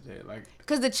on today, like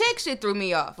because the check shit threw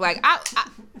me off. Like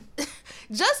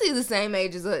Jussie's the same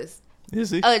age as us. Is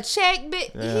he? A check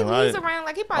bit. Yeah, he's around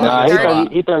like he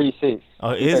probably. He 36.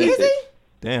 Oh, is he?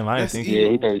 Damn, I didn't think. Yeah,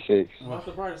 he 36.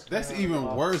 That's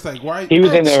even worse. Like why? He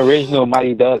was in the original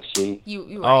Mighty Ducks. G.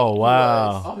 You right. Oh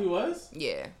wow. He was.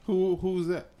 Yeah. Who's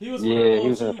that? He was. Yeah, he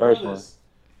was in the first one.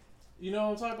 You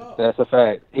know what I'm talking about? That's a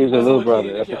fact. He was a little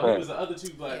brother. That's a fact. He was the other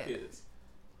two black kids.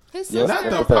 Not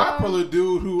the popular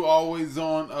dude who always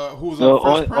on who was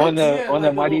on Fresh Prince. On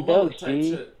the Mighty Ducks,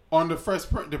 G. On the Fresh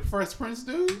Prince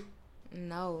dude.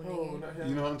 No, nigga.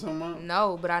 You know what I'm talking about?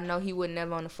 No, but I know he would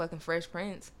never on the fucking Fresh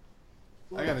Prince.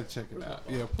 I gotta check it out.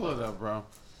 Yeah, pull it up, bro.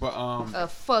 But a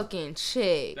fucking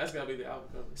chick. That's gotta be the album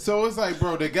cover. So it's like,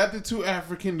 bro, they got the two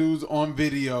African dudes on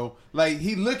video. Like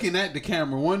he looking at the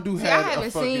camera. One dude had. I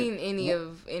haven't seen any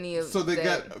of. So they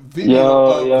that. got video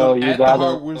of them at the gotta,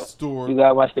 hardware store. You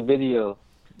gotta watch the video.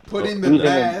 Put in the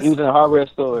glass. He was in the hardware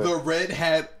store. The red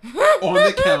hat on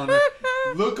the counter.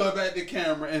 Look up at the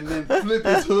camera and then flip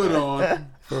his hood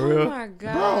on. For real? Oh my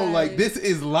god, bro! Like this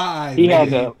is live. He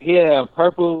had a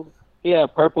purple. He had a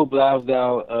purple bloused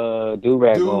out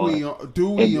do-rag on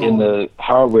in the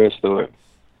hardware store.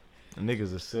 The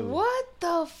niggas are silly. What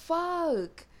the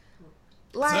fuck?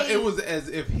 Like so it was as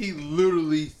if he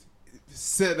literally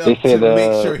set up to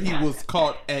make sure he was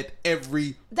caught at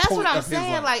every. That's point what I'm of his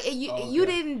saying. life. Like you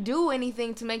didn't do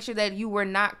anything to make sure that you were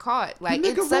not caught. Like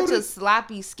it's such a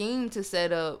sloppy scheme to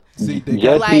set up. See, they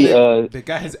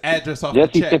got his address off the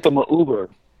check. Jussie sent him an Uber.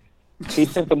 He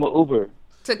sent him an Uber.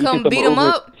 To come beat him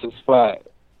up? To spot.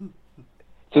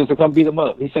 To come beat him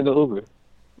up. He sent the Uber.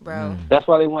 Bro. That's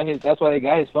why that's why they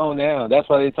got his phone now. That's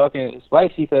why they talking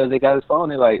spicy, because they got his phone.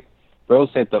 They're like, bro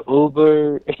sent the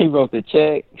Uber. He wrote the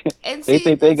check. And they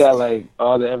think they got like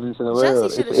all the evidence in the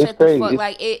world. Jussie should have shut the fuck.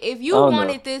 Like if you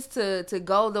wanted this to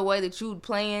go the way that you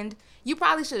planned, you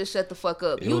probably should have shut the fuck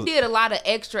up. It You was- did a lot of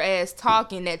extra ass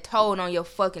talking that told on your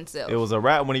fucking self. It was a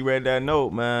rap when he read that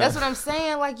note, man. That's what I'm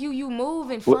saying. Like you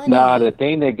moving Well, funny. nah, the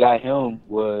thing that got him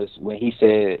was when he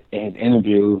said in his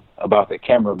interview about the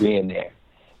camera being there,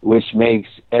 which makes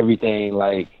everything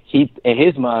like he in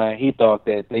his mind he thought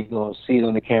that they gonna see it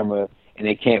on the camera and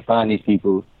they can't find these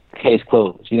people. Case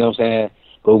closed. You know what I'm saying?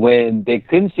 But when they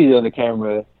couldn't see it on the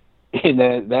camera,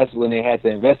 and that's when they had to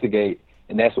investigate,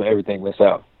 and that's when everything went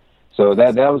south. So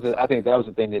that was I think that was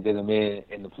the thing that did him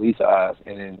in the police eyes,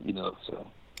 and then so.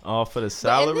 All for the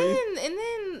salary. And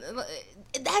then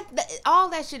that all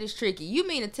that shit is tricky. You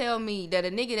mean to tell me that a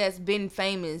nigga that's been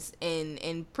famous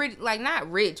and pretty, like,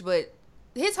 not rich, but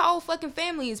his whole fucking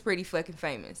family is pretty fucking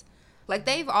famous. Like,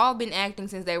 they've all been acting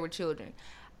since they were children.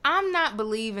 I'm not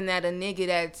believing that a nigga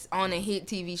that's on a hit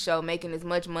TV show making as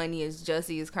much money as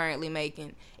Jussie is currently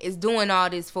making is doing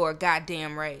all this for a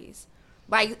goddamn raise.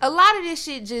 Like, a lot of this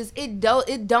shit just it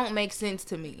don't make sense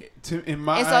to me. In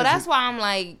my And so eyes, that's why I'm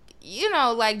like,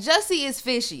 like, Jussie is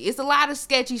fishy. It's a lot of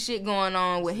sketchy shit going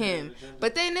on with him.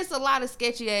 But then there's a lot of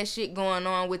sketchy ass shit going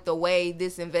on with the way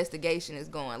this investigation is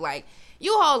going. Like,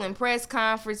 you holding press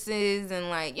conferences and,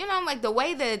 like, like the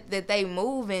way that they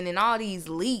moving and all these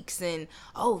leaks and,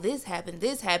 oh, this happened.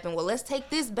 Well, let's take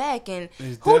this back. And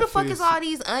who the fuck is all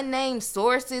these unnamed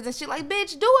sources and shit? Like,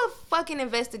 bitch, do a fucking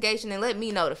investigation and let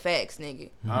me know the facts,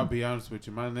 nigga. I'll be honest with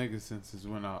you. My nigga senses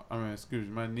went out. My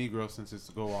Negro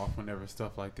senses go off whenever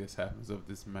stuff like this happens of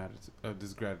this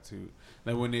gratitude.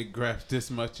 Like, when it grabs this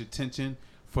much attention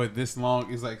for this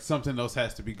long, it's like something else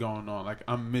has to be going on. Like,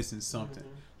 I'm missing something.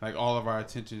 Like, all of our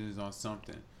attention is on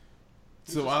something.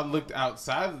 So I looked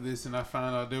outside of this and I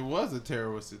found out there was a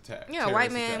terrorist attack. Yeah, a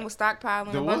white man was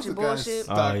stockpiling a bunch of bullshit.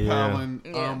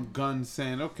 Stockpiling guns,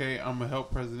 saying, okay, I'm going to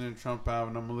help President Trump out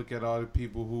and I'm going to look at all the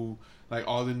people who, like,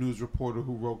 all the news reporter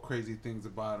who wrote crazy things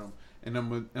about him. And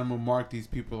I'm gonna mark these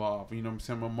people off. You know what I'm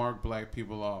saying? I'm gonna mark black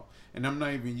people off. And I'm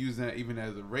not even using that even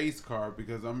as a race card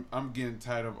because I'm getting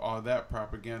tired of all that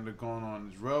propaganda going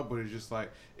on as well. But it's just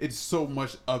like, it's so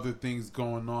much other things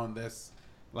going on that's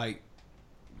like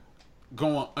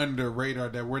going under radar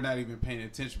that we're not even paying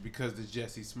attention because the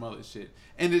Jussie Smollett shit.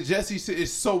 And the Jussie shit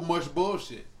is so much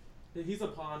bullshit. He's a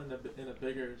pawn in a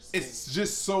bigger scheme. It's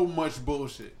just so much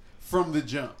bullshit from the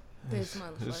jump. And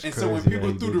so when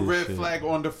people threw the red flag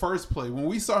on the first play, when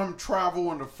we saw him travel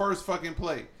on the first fucking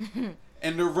play,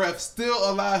 and the ref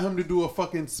still allowed him to do a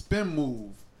fucking spin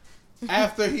move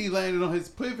after he landed on his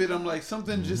pivot, I'm like,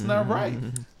 something's just not right.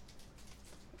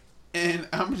 And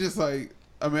I'm just like,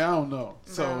 I don't know.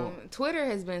 So Twitter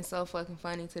has been so fucking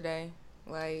funny today.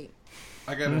 Like,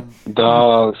 I got him.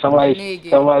 Dog, somebody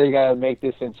gotta make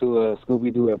this into a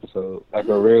Scooby-Doo episode, like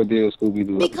a real deal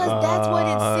Scooby-Doo. Because that's what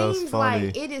it seems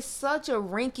like. It is such a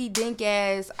rinky-dink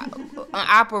ass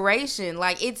operation.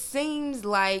 Like, it seems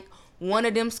like one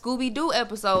of them Scooby-Doo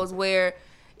episodes where,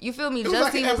 you feel me,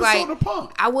 Jussie was like,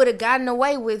 I would have gotten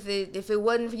away with it if it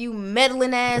wasn't for you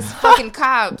meddling ass fucking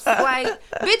cops. Like,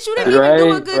 bitch, you didn't even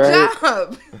do a good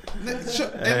job.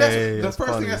 The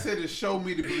first thing I said is show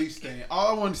me the bleach stain.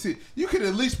 All I want to see, you could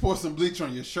at least pour some bleach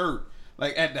on your shirt,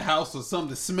 like at the house or something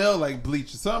to smell like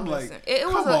bleach or something. Listen, like it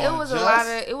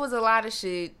was a lot of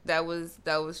shit that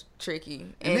was tricky,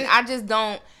 and then, I just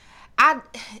don't.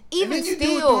 Even still,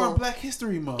 do it during Black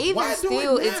History Month. Even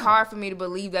still, it's hard for me to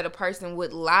believe that a person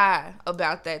would lie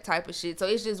about that type of shit. So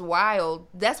it's just wild.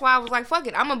 That's why I was like, "Fuck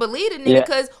it, I'm gonna believe it, nigga."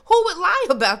 Because who would lie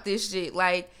about this shit?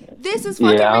 Like, this is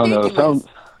fucking ridiculous.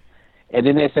 And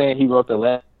then they're saying he wrote the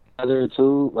letter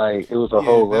too. Like, it was a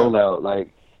whole rollout.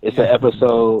 Like, it's an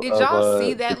episode Did y'all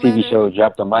see the that TV letter? show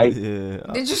Drop the Mic.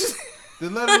 Yeah. Did you?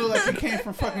 The letter looked like it came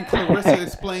from fucking Clarissa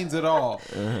Explains It All.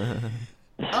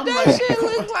 That shit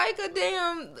looked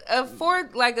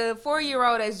like a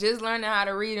 4-year-old that's just learning how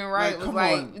to read and write.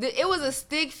 It was a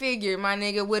stick figure, my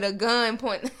nigga, with a gun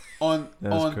pointing. On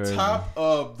top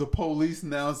of the police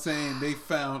now saying they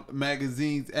found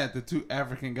magazines at the 2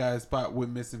 African guys' spot with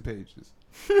missing pages.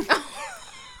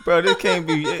 Bro, this can't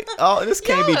be. This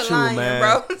can't be true, lying, man.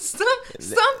 Bro,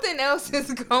 something else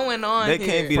is going on. They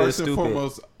can't be First this and stupid.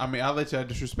 foremost, I'll let y'all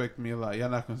disrespect me a lot. Y'all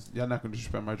not gonna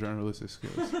disrespect my journalistic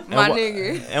skills. My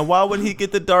nigga. And why would he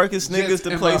get the darkest niggas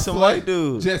to play some white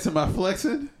dudes? Jets, am I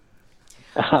flexing?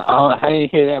 I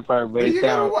didn't hear that part, but it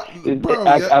sounds.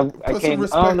 Put some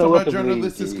respect on my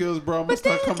journalistic skills, bro. I'm gonna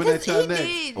start coming at y'all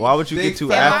next. Why would you get two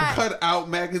cut out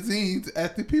magazines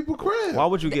at the people crib? Why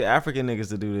would you get African niggas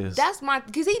to do this?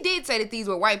 Because he did say that these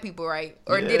were white people, right?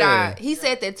 Or did I? He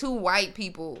said that 2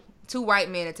 white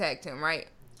men attacked him, right?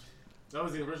 That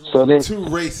was the original. So 2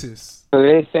 racists. So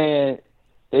they're saying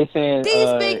They saying These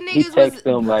big he niggas texted was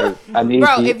them like, I need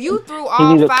bro. you. If you threw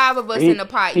all 5 of us in the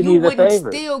pot, he you needs a wouldn't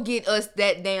favor. still get us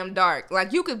that damn dark.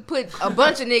 Like you could put a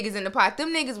bunch of niggas in the pot.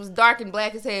 Them niggas was dark and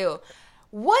black as hell.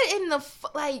 What in the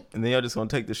like? And then y'all just gonna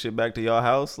take the shit back to y'all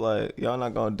house? Like y'all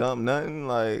not gonna dump nothing?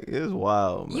 Like it's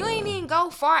wild, man. You ain't even go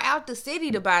far out the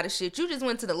city to buy the shit. You just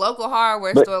went to the local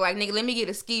hardware store. Like nigga, let me get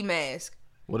a ski mask.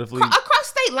 What if we Across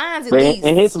state lines at But least?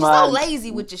 in his You're mind- so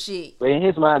lazy with your shit. But in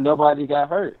his mind, nobody got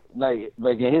hurt. Like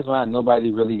in his mind,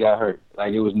 nobody really got hurt.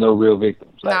 Like it was no real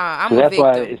victims. Like, Nah, I'm so a that's victim.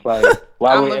 why it's like,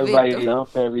 why I'm would a everybody victim. dump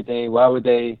everything? Why would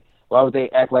they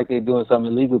act like they're doing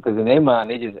something illegal? Because in their mind,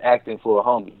 they just acting for a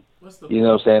homie. You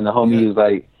know what I'm saying? The homie is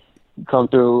like, come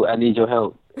through, I need your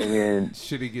help. And then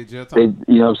Should he get jail they, time?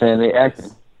 you know what I'm saying? They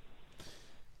acting.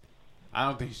 I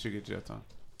don't think he should get jail time.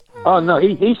 Oh no,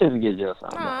 he shouldn't get jail time.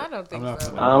 No, I don't think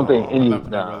so. I don't think any. I'm not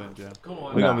putting Nah. brother in jail. Come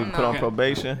on. we gonna be No. put on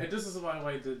probation? And this is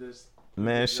why he did this.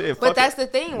 Man, shit. But fuck that's it. the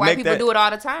thing. White Make people that- do it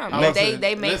all the time. I was They saying,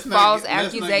 they make let's not false get- let's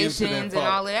not get into that accusations and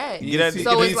part. all of that. You that- see,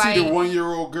 So you it's see the like-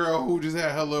 1-year-old girl who just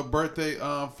had her little birthday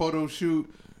photo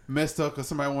shoot messed up because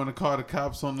somebody wanted to call the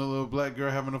cops on the little black girl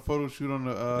having a photo shoot on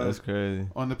the That's crazy.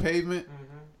 on the pavement.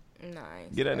 Nice.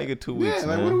 Get that nigga 2 weeks, Yeah,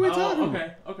 like man. what are we Oh, talking about?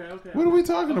 okay. What are we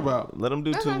talking about? Let him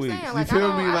do That's 2 what I'm weeks. saying. You Like, feel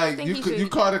I me? don't Like think you he could, you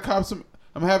should- call the cops.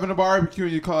 I'm having a barbecue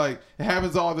and you call like it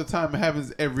happens all the time. It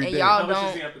happens every And day. y'all How much does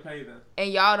don't- he have to pay then?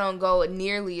 And y'all don't go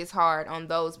nearly as hard on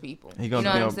those people. He You gonna know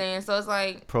be what I'm on- saying? So it's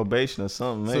like, Probation or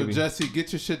something, So maybe. Jesse,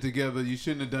 get your shit together. You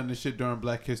shouldn't have done this shit during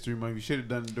Black History Month. You should have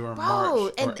done it during bro,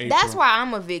 March and or April. that's why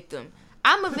I'm a victim.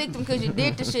 I'm a victim because you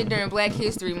did the shit during Black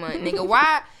History Month, nigga.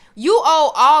 Why? You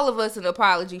owe all of us an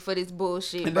apology for this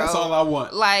bullshit, And bro. that's all I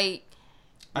want. Like,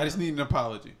 I just need an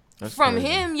apology. That's from crazy.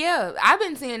 him, yeah. I've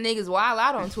been seeing niggas wild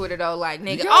out on Twitter though, like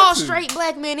nigga, got all to. straight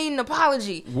black men need an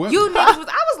apology. What- You niggas was,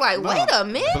 I was like, No, wait a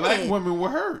minute. Black women were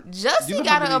hurt. Jussie You know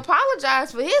how gotta many-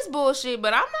 apologize for his bullshit,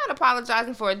 but I'm not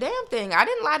apologizing for a damn thing. I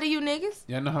didn't lie to you niggas.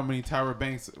 Y'all know how many Tyra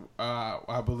Banks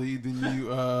I believed in you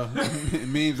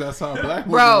memes I saw black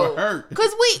women Bro, were hurt.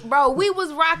 cause we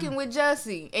was rocking with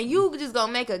Jussie, and you just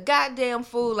gonna make a goddamn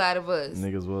fool out of us.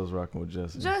 Niggas was rocking with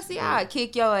Jussie. Jussie, I'll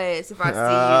kick your ass if I see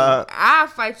you. I'll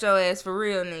fight your ass for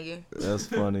real, nigga. That's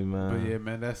funny, man. But yeah,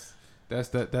 man, that's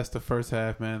the first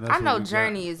half, man. That's I what know we got.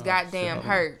 Journey is goddamn shit.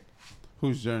 hurt.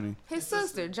 Who's Journey? His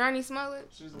sister, Journey Smollett,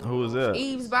 Who was that?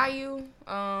 Eve's Bayou.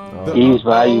 Eve's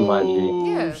Bayou, my G.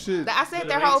 Yeah, Shit. I said The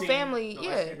their whole 18, family. the Yeah,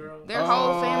 light-skinned girl. their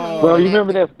whole family. Bro, on you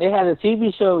remember that they had a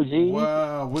TV show, G,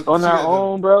 Wow. What, on she our had the-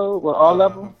 own, bro, with all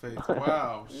of them. her face.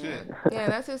 Wow. Shit. Yeah,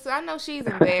 that's his. I know she's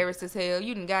embarrassed as hell.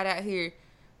 You done got out here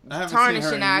I haven't seen her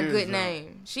tarnishing in our years, good though.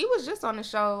 name. She was just on the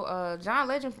show. John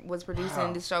Legend was producing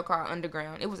Wow. this show called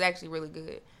Underground. It was actually really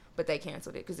good, but they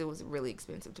canceled it because it was really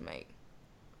expensive to make.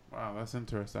 Wow, that's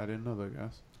interesting. I didn't know that,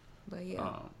 guys. But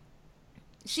yeah,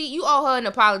 you owe her an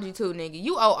apology too, nigga.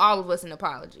 You owe all of us an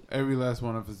apology. Every last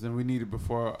one of us, and we need it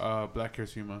before Black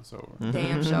History Month's over.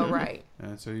 Damn show right.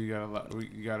 And so you got a lot.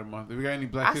 You got a month. We got any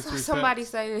Black I saw History? somebody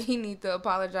facts? say that he need to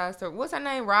apologize to her. What's her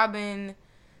name? Robin,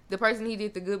 the person he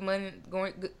did the Good Morning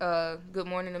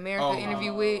America Oh,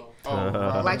 interview with. Oh,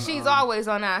 Robin, Like she's always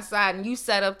on our side, and you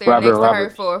sat up there Robert next to her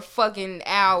Roberts. for a fucking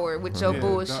hour with your Yeah,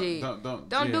 bullshit. Don't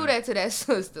Don't yeah. do that to that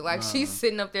sister. Like Nah. she's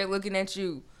sitting up there looking at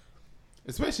you.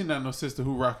 Especially not no sister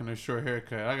who rocking a short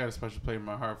haircut. I got a special place in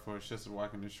my heart for a sister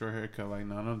rocking a short haircut. Like,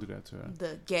 no, don't do that to her.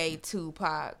 The gay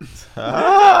Tupac.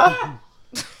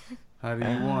 How do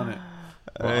you want it?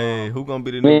 Hey, who gonna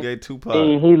be the new gay Tupac?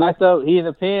 He locked up. He in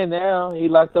the pen now. He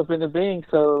locked up in the bank,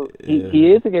 so Yeah.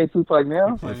 he is a gay Tupac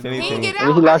now. If He anything, didn't get And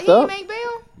out. he locked He up? make bail.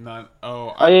 Not.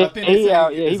 Oh yeah, I think they he said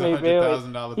out. Yeah, he it's made bail.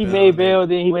 $100,000 He made bail.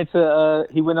 Then he went to.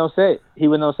 He went on set.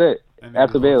 And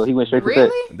After they bail. revoked- He went straight to set.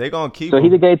 Really? they gonna keep So him. he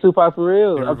the gay Tupac for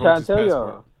real. They I'm revoked trying to his tell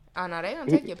passport. y'all. Oh no, they don't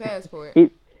take your passport.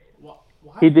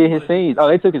 Why He do did you his wanna scenes. do Oh,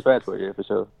 they took his passport. Yeah, for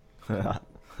sure.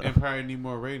 Empire need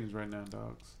more ratings right now,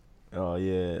 dogs. Oh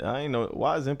yeah, I ain't know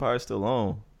why is Empire still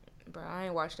on. Bro, I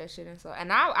ain't watched that shit in so.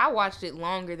 And I watched it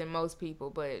longer than most people,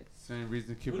 but Same reason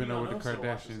Who do keeping y'all up with know the still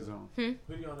watches Kardashians it? on.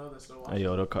 Who do y'all know that still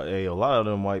watches? Hey, a lot of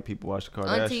them white people watch the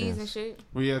aunties and Kardashians. shit.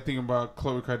 We got thinking about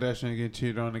Khloe Kardashian getting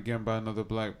cheated on again by another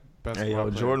black basketball Hey, yo,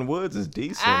 player. Jordan Woods is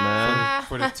decent, man. Ah.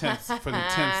 for the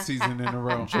 10th season in a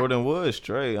row. Jordan Woods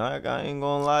straight. I ain't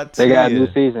gonna lie to They you. got a new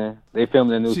season. They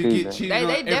filmed a new She season. get cheated They on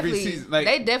every definitely season. Like,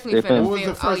 they definitely They finna filmed- what was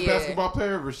film. the first Oh yeah. basketball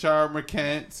player? Rashard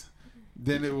McCants.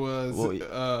 Then it was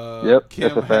Yep, Kim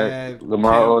that's a fact. had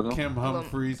Lamar Odom. Kim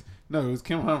Humphries. No, it was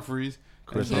Kim Humphries.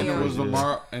 Chris and then it was Humphries, yeah.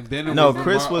 Lamar. And then it No, was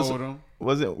Chris Lamar was- Odom.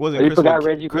 Wasn't You Chris? forgot with-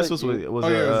 Reggie Chris Bush, was dude. was Oh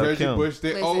yeah, it was Reggie Kim. Bush. They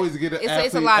Listen, always get an it's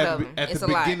athlete a lot at, of the- 'em. at It's the a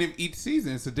lot. beginning of each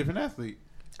season. It's a different athlete.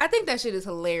 I think that shit is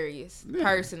hilarious. Yeah.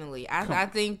 Personally, I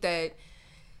think that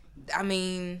I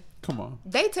mean, Come on.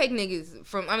 they take niggas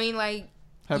from. I mean, like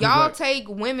Happy y'all Black- take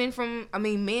women from. I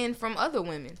mean, men from other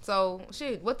women. So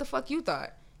shit. What the fuck you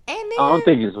thought? And then I don't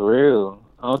think it's real.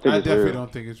 I don't think I it's definitely real.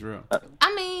 don't think it's real.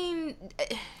 I mean,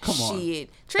 Come on. shit.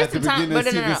 At the Tristan Thompson. beginning of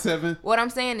But no. season 7, What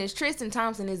I'm saying is Tristan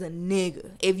Thompson is a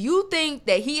nigga. If you think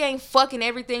that he ain't fucking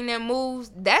everything that moves,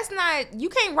 that's not. You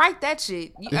can't write that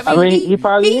shit. I mean, he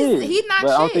probably is. He's not but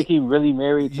shit. I don't think he really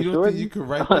married to you don't Shorty. think you could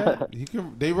write that? You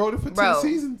can. They wrote it for 10 Bro,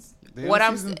 seasons. What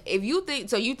I'm if you think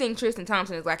so, you think Tristan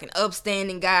Thompson is like an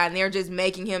upstanding guy, and they're just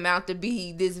making him out to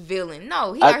be this villain?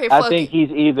 No, he out here fucking. I think he's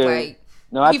either. Like,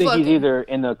 No, I think fucking. he's either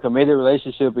in a committed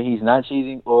relationship and he's not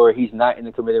cheating, or he's not in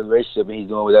a committed relationship and he's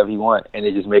doing whatever he wants, and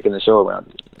they're just making a show around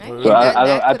it. Yeah, So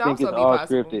I could think it's also be all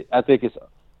possible. scripted. I think it's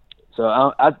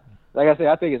so. Like I said,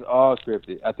 I think it's all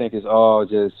scripted. I think it's all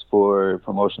just for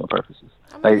promotional purposes.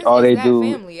 I mean, Like all they that do.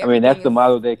 family. I mean, that's the Everything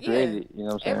model they is- created. You know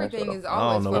what I'm saying? Everything So, is I don't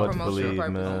always know for what to promotional believe,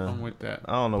 purposes. man. I'm with that.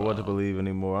 I don't know what to believe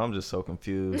anymore. I'm just so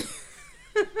confused.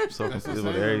 So That's the confused same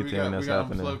with way everything that's we got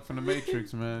happening. unplugged from the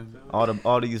Matrix, man.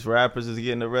 All these rappers is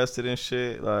getting arrested and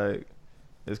shit. Like,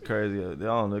 it's crazy.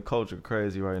 The culture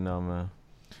crazy right now, man.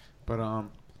 But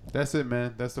that's it,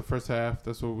 man. That's the first half.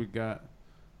 That's what we got.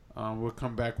 We'll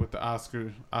come back with the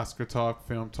Oscar talk,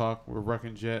 film talk. We're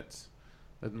wrecking Jets.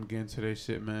 Let them get into their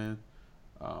shit, man.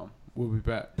 We'll be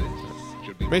back.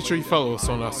 Make sure you follow us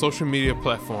on our social media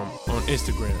platform on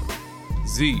Instagram.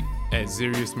 Z at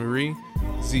Zerius Marie,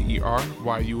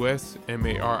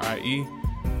 ZERYUSMARIE.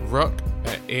 Ruck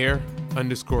at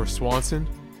Air_Swanson.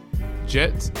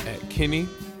 Jets at Kenny,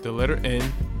 the letter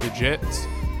N, the Jets.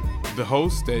 The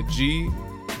host at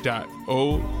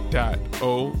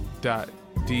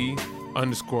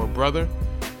G.O.O.D_brother.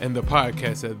 And the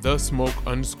podcast at The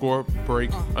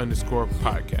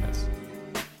Smoke_Break_podcast.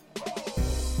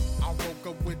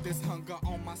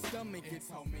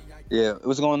 yeah,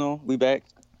 what's going on? We back.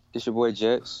 It's your boy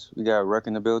Jets. We got Ruck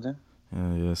in the building.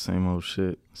 Yeah, same old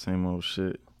shit. Same old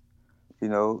shit. You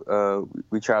know,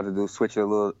 we tried to switch it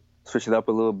up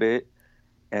a little bit,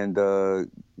 and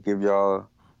give y'all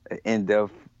an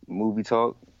in-depth movie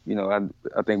talk. You know,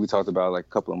 I think we talked about it like a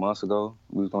couple of months ago.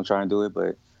 We was gonna try and do it,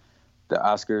 but the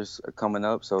Oscars are coming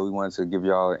up, so we wanted to give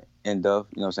y'all an in-depth.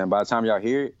 You know what I'm saying? By the time y'all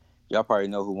hear it, y'all probably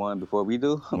know who won before we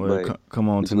do. Well, but come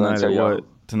on, we just gonna tonight tell at y'all- what?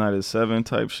 Tonight at 7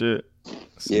 type shit?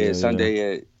 So, Yeah,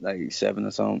 Sunday at like 7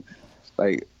 or something.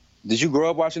 Like, did you grow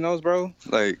up watching those, bro?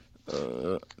 Like,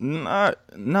 Not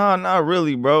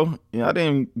really, bro. Yeah, I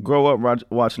didn't grow up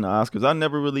watching the Oscars. I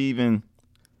never really even.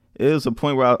 It was a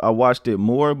point where I watched it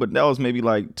more, but that was maybe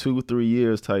like 2-3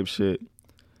 years type shit.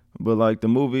 But like the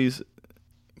movies,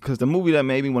 because the movie that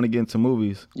made me want to get into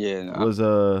movies was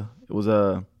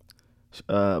not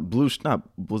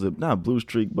Blue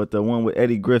Streak, but the one with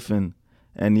Eddie Griffin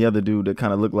and the other dude that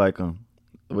kind of looked like him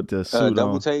with the suit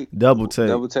Double on. Take. Double Take.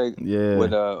 Yeah.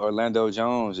 With Orlando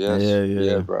Jones. Yes.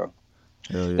 Yeah, bro.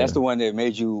 Hell yeah. That's the one that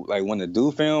made you like want to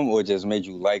do film, or just made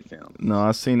you like film? No,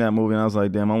 I seen that movie and I was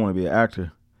like, damn, I want to be an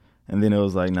actor. And then it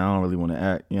was like, nah, I don't really want to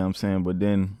act. You know what I'm saying? But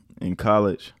then in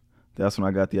college, that's when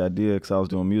I got the idea, because I was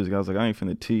doing music. I was like, I ain't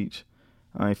finna teach.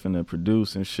 I ain't finna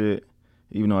produce and shit.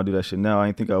 Even though I do that shit now, I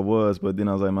didn't think I was. But then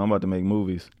I was like, man, I'm about to make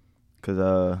movies. Because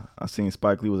I seen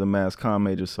Spike Lee was a mass comm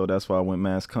major, so that's why I went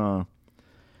mass comm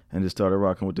and just started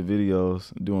rocking with the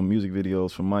videos, doing music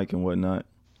videos for Mike and whatnot.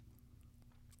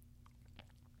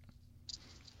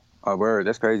 Oh, word,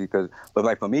 that's crazy. But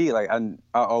like for me, like I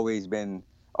always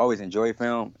enjoyed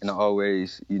film, and I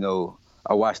always, you know,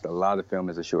 I watched a lot of film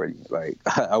as a shorty. Like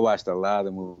I watched a lot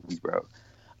of movies, bro.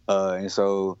 And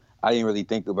so I didn't really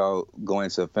think about going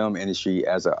to the film industry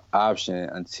as an option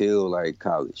until like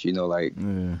college. You know, like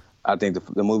I think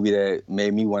the movie that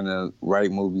made me want to write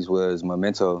movies was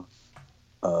Memento.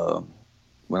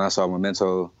 When I saw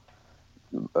Memento,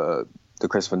 the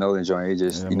Christopher Nolan joint, it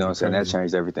just, you know what I'm saying, that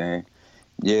changed everything.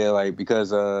 Yeah, like,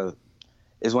 because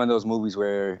it's one of those movies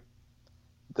where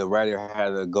the writer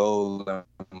had a goal in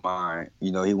mind.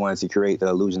 You know, he wanted to create the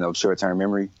illusion of short-term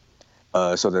memory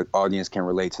so the audience can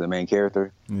relate to the main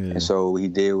character. Yeah. And so what he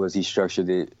did was he structured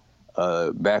it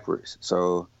backwards.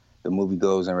 So the movie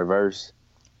goes in reverse,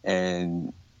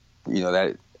 and, you know,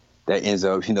 that ends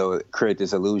up, you know, create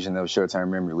this illusion of short-term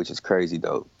memory, which is crazy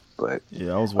dope. But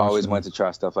yeah, I always wanted to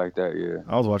try stuff like that, yeah.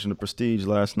 I was watching The Prestige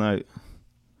last night.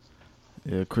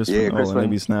 Yeah, Christopher Nolan, they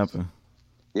be snapping.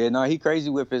 Yeah, no, he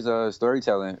crazy with his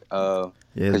storytelling. Yeah,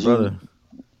 his brother.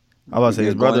 I was about to say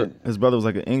his brother was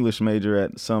like an English major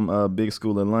at some big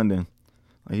school in London.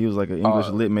 Like, he was like an English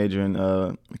lit major,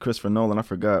 and Christopher Nolan, I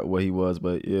forgot what he was,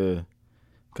 but yeah,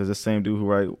 because the same dude who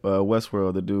wrote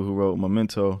Westworld, the dude who wrote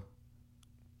Memento.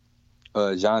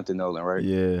 Jonathan Nolan, right?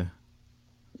 Yeah.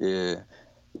 Yeah.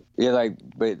 Yeah, like,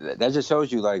 but that just shows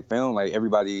you, like, film, like,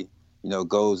 everybody,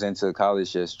 goes into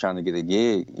college just trying to get a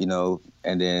gig,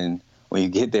 and then when you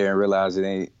get there and realize it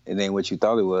ain't what you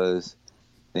thought it was,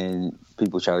 then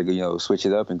people try to, switch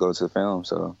it up and go to the film.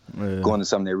 So going to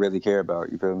something they really care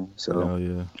about, you feel me? So, Hell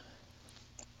yeah.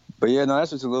 But yeah, no,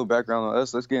 that's just a little background on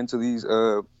us. Let's get into these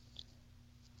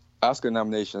Oscar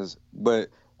nominations. But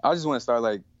I just want to start,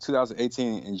 like,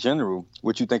 2018 in general,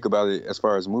 what you think about it as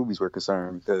far as movies were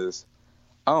concerned, because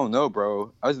I don't know,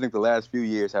 bro. I just think the last few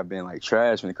years have been, like,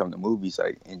 trash when it comes to movies,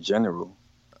 like, in general,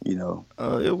 It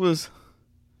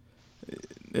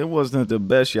wasn't the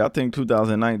best year. I think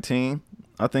 2019.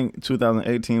 I think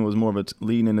 2018 was more of a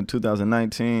leading into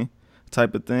 2019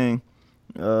 type of thing.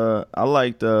 I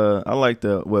liked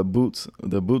what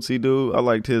Bootsy dude. I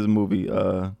liked his movie.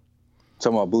 Talking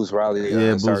about Boots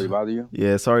Riley. Sorry to Bother You.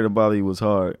 Yeah, Sorry to Bother You was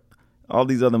hard. All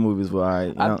these other movies were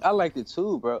alright. I liked it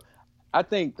too, bro. I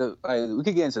think we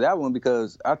could get into that one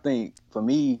because I think for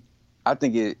me,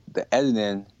 the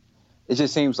editing, it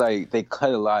just seems like they cut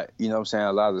a lot. You know what I'm saying?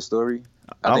 A lot of the story.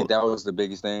 I think that was the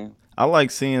biggest thing. I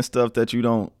like seeing stuff that you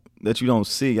don't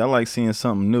see. I like seeing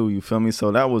something new. You feel me?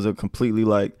 So that was a completely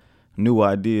like new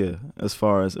idea as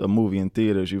far as a movie in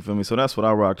theaters. You feel me? So that's what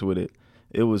I rocked with it.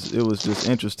 It was just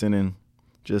interesting and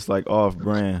just like off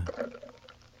brand.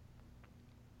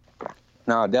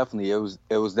 No, definitely. It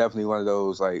was definitely one of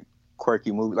those like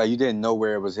quirky movies. Like you didn't know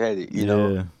where it was headed. You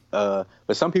know.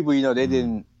 But some people, they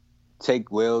didn't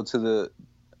take well to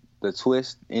the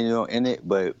twist, in it.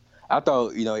 But I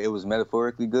thought, it was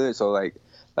metaphorically good. So like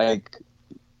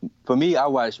for me, I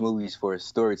watch movies for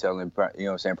storytelling.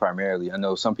 Primarily. I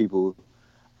know some people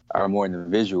are more in the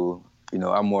visual.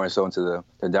 I'm more so into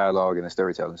the dialogue and the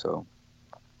storytelling. So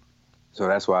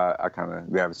that's why I kind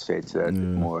of gravitate to that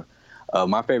more.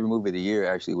 My favorite movie of the year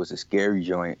actually was a scary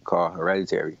joint called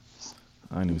Hereditary.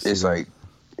 I didn't even see It's that. like,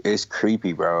 it's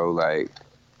creepy, bro. Like,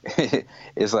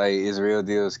 it's real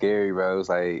deal scary, bro. It's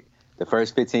like the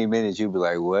first 15 minutes, you'd be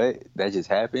like, what? That just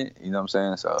happened? You know what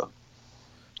I'm saying? So,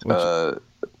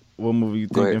 what movie you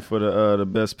thinking for the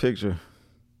best picture?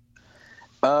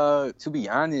 To be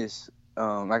honest,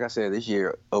 like I said, this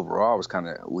year overall was kind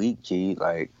of weak, G.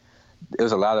 Like, there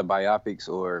was a lot of biopics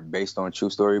or based on true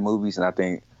story movies, and I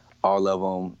think all of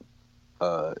them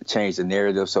changed the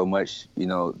narrative so much,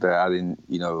 that I didn't,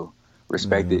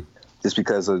 respect it. Just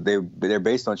because they're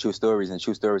based on true stories, and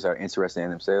true stories are interesting in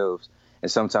themselves.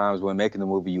 And sometimes when making a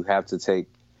movie, you have to take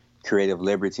creative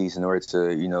liberties in order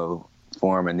to,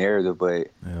 form a narrative. But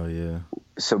hell yeah.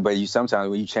 But sometimes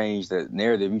when you change the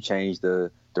narrative, you change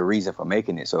the reason for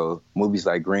making it. So movies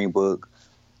like Green Book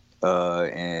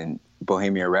and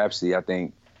Bohemian Rhapsody, I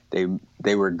think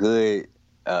they were good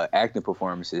acting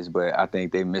performances, but I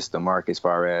think they missed the mark as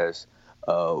far as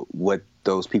what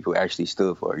those people actually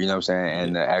stood for. You know what I'm saying?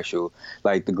 And the actual,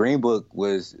 like, the Green Book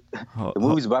was the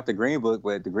movie's about the Green Book,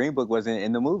 but the Green Book wasn't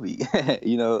in the movie.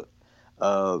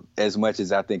 As much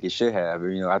as I think it should have.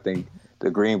 I think the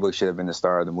Green Book should have been the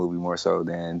star of the movie more so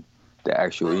than the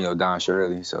actual, Don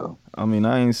Shirley. So I mean,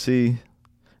 I ain't see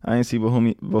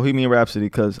Bohemian Rhapsody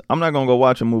because I'm not gonna go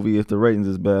watch a movie if the ratings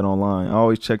is bad online. I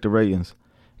always check the ratings.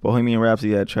 Bohemian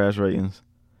Rhapsody had trash ratings.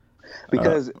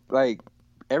 Because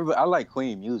everybody, I like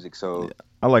clean music, so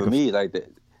for me,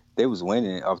 they was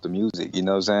winning off the music. You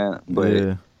know what I'm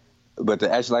saying? But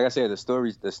like I said,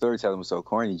 the storytelling was so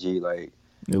corny. G, like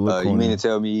you mean to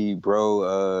tell me,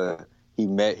 bro? He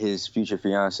met his future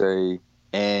fiance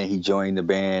and he joined the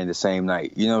band the same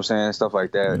night. You know what I'm saying? Stuff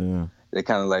like that. Yeah. They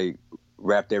kind of like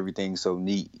wrapped everything so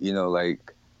neat.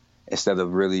 Like instead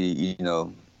of really, I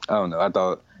don't know. I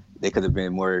thought they could have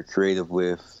been more creative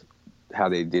with how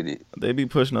they did it. They be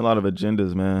pushing a lot of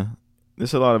agendas, man.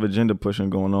 There's a lot of agenda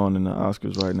pushing going on in the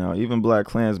Oscars right now. Even Black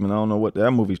Klansman, I don't know what,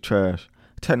 that movie's trash.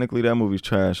 Technically, that movie's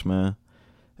trash, man.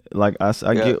 Like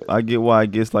I get why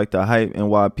it gets like the hype and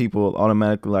why people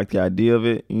automatically like the idea of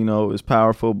it. Is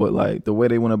powerful, but like the way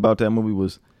they went about that movie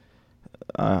was,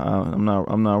 I'm not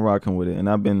rocking with it. And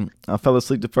I fell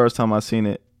asleep the first time I seen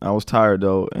it. I was tired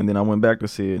though, and then I went back to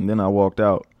see it, and then I walked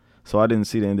out. So I didn't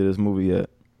see the end of this movie yet.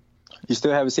 You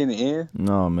still haven't seen the end?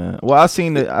 No, man. Well, I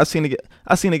seen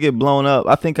it get blown up.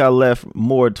 I think I left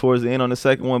more towards the end on the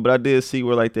second one, but I did see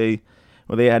where they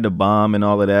had the bomb and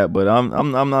all of that. But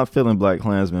I'm not feeling Black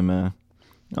Klansman, man.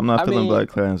 I'm not feeling Black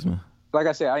Klansman. Like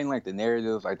I said, I didn't like the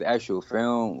narrative. Like the actual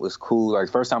film was cool. Like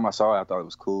the first time I saw it, I thought it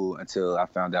was cool until I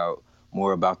found out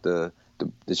more about the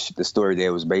story that it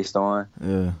was based on.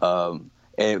 Yeah.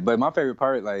 But my favorite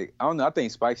part, like, I don't know, I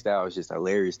think Spike Style is just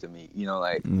hilarious to me.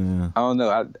 I don't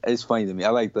know, it's funny to me.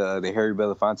 I like the Harry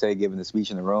Belafonte giving the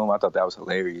speech in the room. I thought that was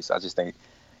hilarious. I just think,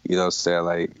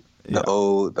 the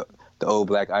old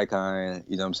black icon.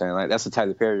 You know what I'm saying? Like that's a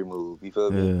Tyler Perry move. You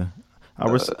feel me? Yeah, I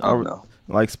don't know.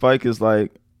 Like Spike is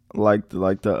like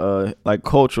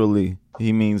culturally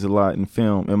he means a lot in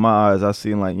film. In my eyes, I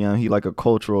see him like he like a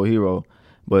cultural hero.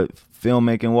 But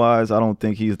filmmaking wise, I don't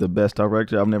think he's the best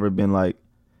director. I've never been like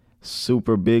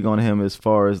super big on him as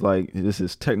far as like this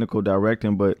is technical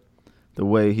directing, but the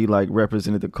way he like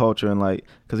represented the culture and like,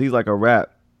 cause he's like a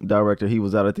rap director. He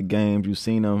was out at the games. You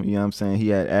seen him, you know what I'm saying? He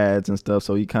had ads and stuff,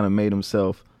 so he kind of made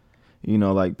himself,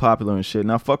 like popular and shit.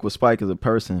 And I fuck with Spike as a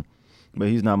person, but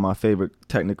he's not my favorite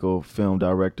technical film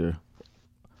director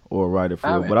or writer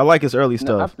for real. But I like his early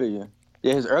stuff. I feel you.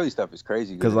 Yeah, his early stuff is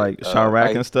crazy. Cause like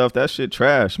Chirac and stuff, that shit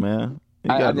trash, man. He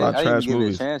got a lot of trash movies. I didn't give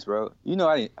it a chance, bro.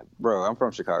 Bro, I'm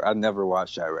from Chicago. I never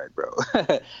watched Chirac, bro.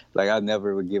 Like I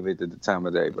never would give it the time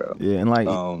of day, bro. Yeah, and like,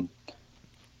 and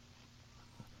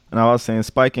I was saying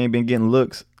Spike ain't been getting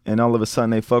looks, and all of a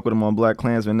sudden they fuck with him on Black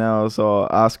Klansman now. It's all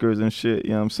Oscars and shit.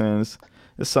 You know what I'm saying?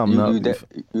 It's something up.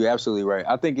 You're absolutely right.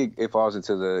 I think it falls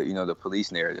into the the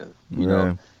police narrative, you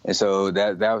know, and so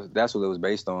that's what it was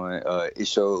based on. It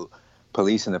showed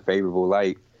police in a favorable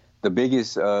light. The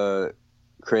biggest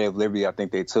creative liberty I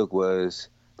think they took was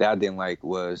that I didn't like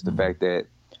was the fact that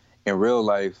in real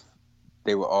life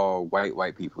they were all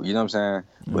white people. You know what I'm saying?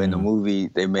 But in the movie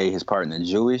they made his partner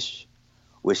Jewish,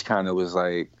 which kind of was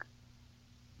like,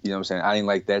 you know what I'm saying? I didn't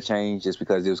like that change just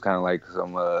because it was kind of like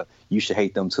some you should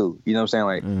hate them too. You know what I'm saying?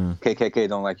 Like KKK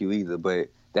don't like you either, but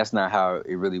that's not how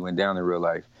it really went down in real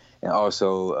life. And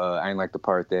also I didn't like the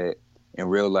part that in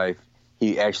real life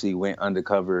he actually went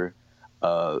undercover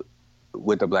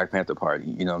with the Black Panther Party,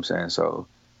 you know what I'm saying? So,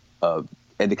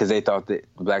 and because they thought that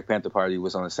the Black Panther Party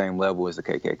was on the same level as the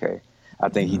KKK. I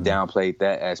think he downplayed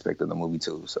that aspect of the movie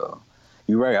too. So,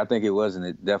 you're right. I think it was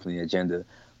definitely an agenda.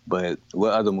 But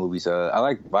what other movies? I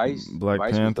like Vice. Black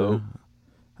Vice Panther.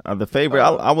 The favorite.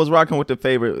 I was rocking with the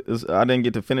favorite. I didn't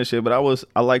get to finish it, but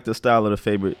I like the style of the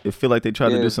favorite. It feel like they tried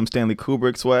to do some Stanley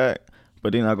Kubrick swag,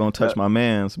 but they're not gonna touch my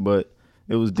man's. But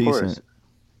it was decent.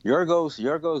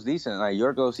 Yorgos decent. Like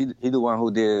Yorgos, he the one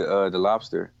who did The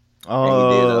Lobster.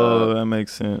 Oh, that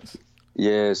makes sense.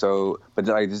 Yeah. So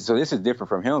this is different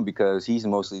from him because he's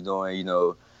mostly doing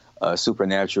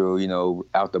supernatural,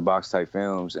 out the box type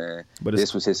films, but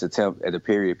this was his attempt at a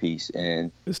period piece,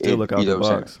 and it still look out the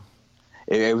box.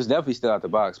 It was definitely still out the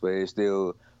box, but it's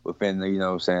still within the, what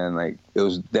I'm saying, like it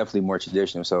was definitely more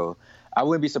traditional. So I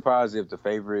wouldn't be surprised if The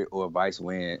Favorite or Vice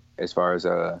win as far as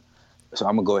So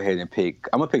I'm gonna go ahead and pick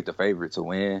The Favorite to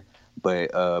win,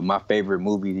 but my favorite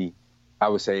movie, I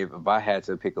would say if I had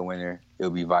to pick a winner, it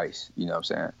would be Vice. You know what I'm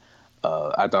saying?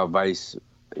 I thought Vice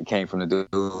came from the dude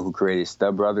who created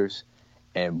Step Brothers,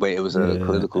 but it was a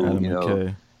political, Adam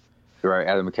McKay. Right?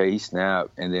 Adam McKay, he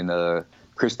snapped, and then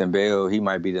Kristen Bell, he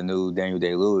might be the new Daniel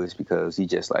Day-Lewis because he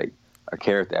just like a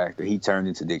character actor. He turned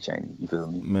into Dick Cheney. You feel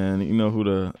me? Man, you know who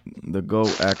the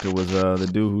GOAT actor was? The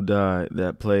dude who died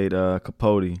that played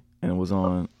Capote and was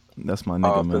on. That's my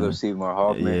nigga, man. Philip Seymour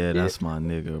Hoffman. Yeah, that's my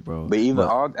nigga, bro. But even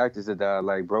all the actors that died,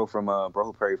 like bro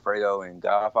who played Fredo and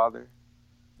Godfather.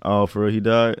 Oh, for real, he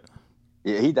died.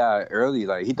 Yeah, he died early.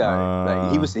 Like he died.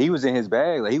 Like he was in his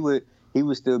bag. Like he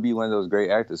would still be one of those great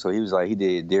actors. So he was like he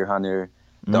did Deer Hunter,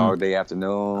 Dog Day Afternoon.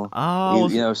 You know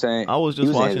what I'm saying? I was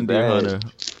just watching Deer Hunter.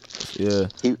 Yeah.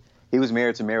 He was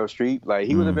married to Meryl Streep. Like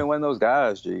he would have been one of those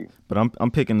guys, G. But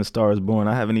I'm picking The Star Is Born.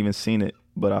 I haven't even seen it,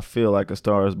 but I feel like A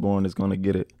Star Is Born is gonna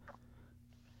get it.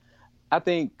 I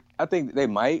think they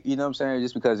might. You know what I'm saying?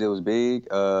 Just because it was big.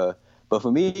 But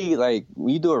for me, like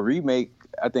when you do a remake,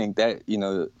 I think that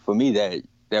for me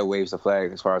that waves the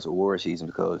flag as far as award season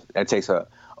because that takes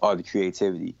up all the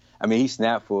creativity. I mean, he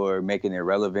snapped for making it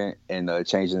relevant and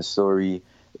changing the story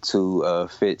to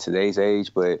fit today's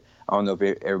age, but I don't know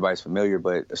if everybody's familiar,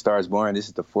 but A Star Is Born, this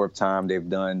is the 4th time they've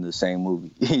done the same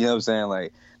movie. You know what I'm saying?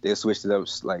 Like, they switched it up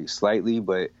like slightly,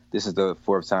 but this is the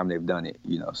 4th time they've done it,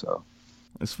 so.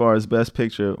 As far as Best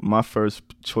Picture, my first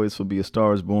choice would be A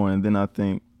Star Is Born, and then I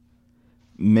think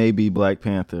maybe Black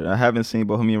Panther. I haven't seen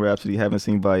Bohemian Rhapsody, haven't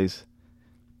seen Vice,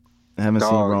 I haven't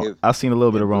seen Roma. I've seen a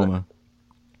little bit of Roma.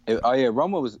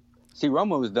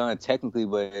 Roma was done technically,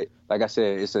 but like I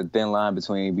said, it's a thin line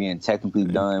between being technically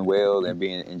done well and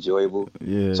being enjoyable.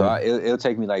 Yeah. So it'll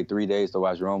take me like 3 days to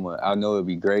watch Roma. I know it'll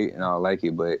be great and I'll like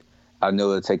it, but I know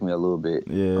it'll take me a little bit.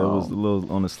 Yeah, it was a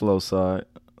little on the slow side.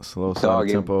 Dog,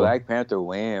 tempo. If Black Panther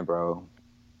win, bro.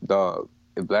 Dog,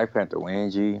 if Black Panther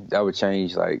win, G, that would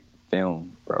change like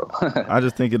film, bro. I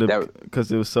just think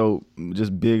because it was so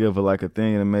just big of a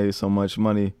thing and it made so much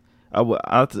money.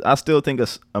 I still think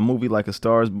a movie like A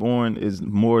Star Is Born is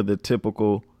more the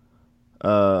typical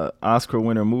Oscar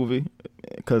winner movie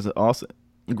because also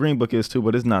Green Book is too,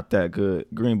 but it's not that good.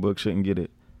 Green Book shouldn't get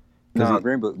it. No,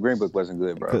 Green Book wasn't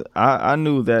good, bro. Cause I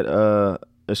knew that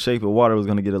A Shape of Water was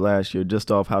gonna get it last year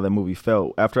just off how that movie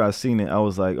felt. After I seen it, I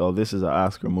was like, oh, this is an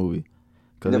Oscar movie.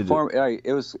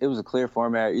 It was a clear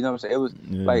format. You know what I'm saying? It was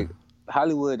like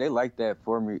Hollywood. They like that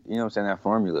formula. You know what I'm saying? That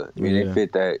formula. I mean, they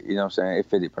fit that. You know what I'm saying? It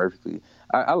fitted perfectly.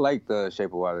 I like The Shape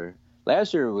of Water.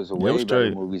 Last year was way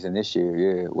better movies than this year.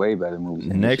 Yeah, way better movies.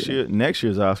 Than next year. Next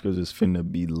year's Oscars is finna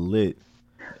be lit.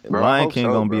 Bro, Lion King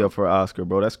gonna be up for Oscar,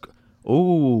 bro. That's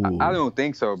ooh. I don't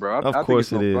think so, bro. Of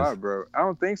course it is, bro. I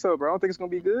don't think so, bro. I don't think it's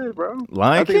gonna be good, bro.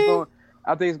 Lion King.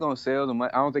 I think it's gonna sell the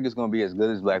money. I don't think it's gonna be as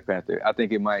good as Black Panther. I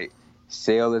think it might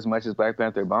sell as much as Black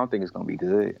Panther, but I don't think it's gonna be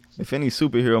good. If any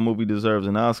superhero movie deserves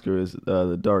an Oscar, is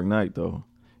The Dark Knight, though.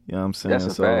 You know what I'm saying?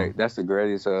 That's a fact. That's the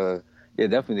greatest.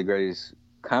 Definitely the greatest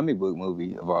comic book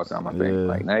movie of all time. I think.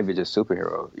 Like not even just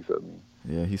superhero. You feel me?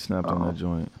 Yeah, he snapped on that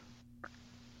joint.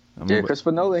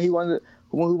 Christopher Nolan.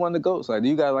 Who won the GOATs? Like, do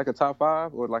you got like a top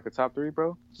 5 or like a top 3,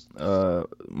 bro?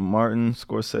 Martin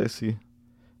Scorsese.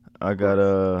 I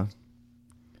got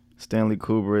Stanley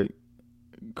Kubrick,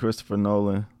 Christopher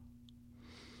Nolan.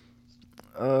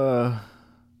 5.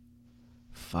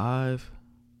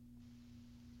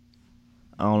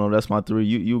 I don't know. That's my 3.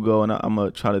 You go, and I'm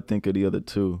gonna try to think of the other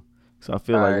 2. So I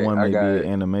feel like one may be an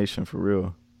animation for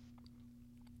real.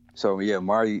 So yeah,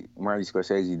 Marty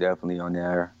Scorsese definitely on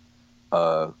there.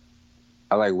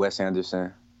 I like Wes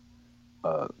Anderson,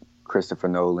 Christopher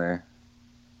Nolan,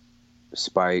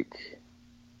 Spike,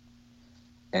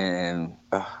 and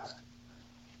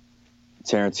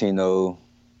Tarantino,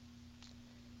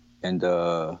 and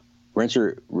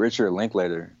Richard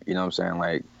Linklater. You know what I'm saying?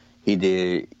 Like he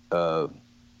did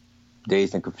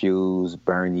Dazed and Confused,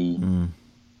 Bernie.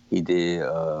 He did.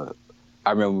 I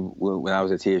remember when I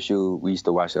was at TSU, we used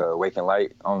to watch Waking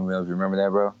Light. I don't know if you remember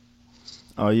that, bro.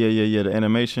 Oh yeah, the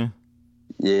animation.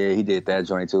 Yeah, he did that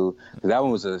joint too. Cause that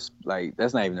one was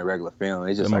that's not even a regular film.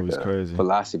 It's just like a crazy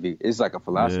philosophy. It's like a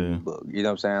philosophy book. You know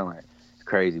what I'm saying? Like it's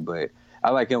crazy, but I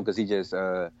like him because he just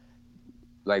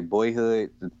like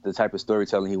Boyhood, the type of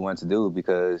storytelling he wanted to do,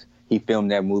 because he filmed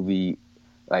that movie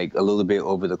like a little bit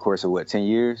over the course of 10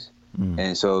 years,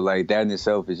 and so like that in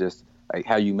itself is just like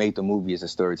how you make the movie as a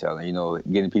storyteller. You know,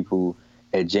 getting people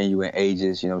at genuine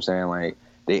ages. You know what I'm saying? Like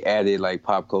they added like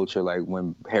pop culture, like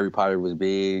when Harry Potter was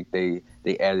big, they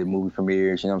added movie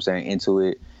premieres, you know what I'm saying, into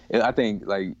it. I think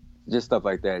like just stuff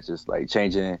like that, just like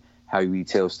changing how you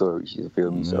tell stories, you feel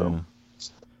me? So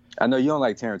I know you don't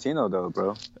like Tarantino though,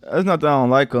 bro. It's not that I don't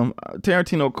like him.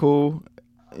 Tarantino cool,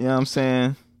 you know what I'm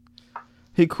saying?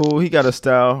 He cool, he got a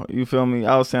style, you feel me?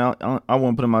 I was saying I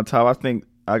wouldn't put him in my top. I think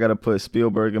I gotta put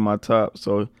Spielberg in my top,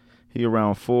 so he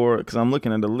around 4, because I'm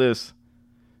looking at the list,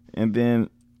 and then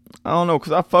I don't know,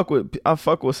 because I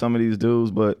fuck with some of these dudes,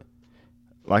 but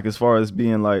like as far as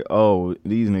being like, oh,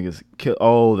 these niggas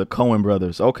kill, the Coen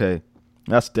brothers. Okay,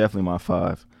 that's definitely my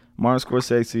 5. Martin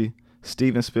Scorsese,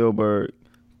 Steven Spielberg,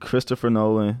 Christopher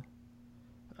Nolan.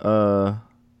 I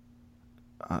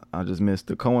just missed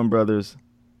the Coen brothers,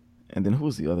 and then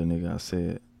who's the other nigga I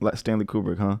said? Like Stanley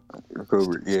Kubrick, huh?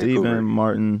 Kubrick, yeah. Steven, Kubrick.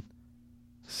 Martin,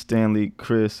 Stanley,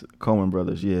 Chris, Coen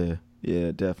brothers. Yeah,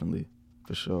 definitely.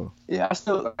 For sure. Yeah, I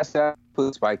still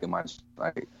put Spike in my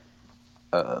like.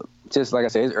 Just like I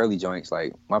said, it's early joints.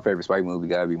 Like my favorite Spike movie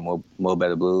gotta be Mo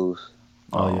Better Blues.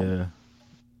 Yeah.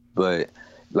 But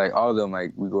like all of them,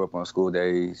 like we grew up on School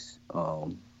Days,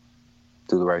 Do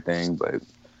the Right Thing. But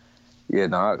yeah,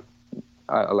 no,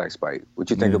 I like Spike.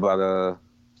 What you think about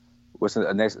what's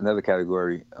another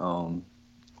category?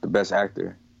 The best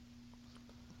actor.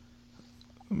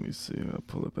 Let me see. I'll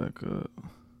pull it back up.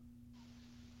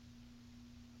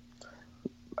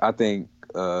 I think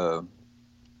I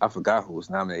forgot who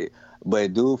was nominated,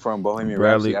 but dude from Bohemian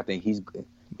Rhapsody, I think he's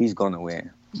gonna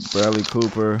win. Bradley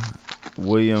Cooper,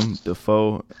 William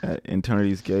Dafoe at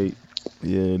Eternity's Gate.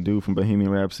 Yeah, dude from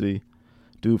Bohemian Rhapsody,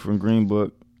 dude from Green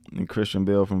Book, and Christian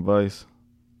Bale from Vice.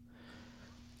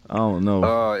 I don't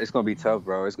know. It's gonna be tough,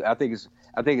 bro. I think it's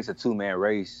a 2-man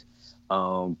race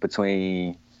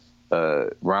between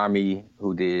Rami,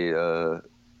 who did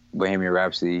Bohemian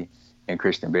Rhapsody, and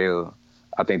Christian Bale.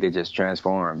 I think they just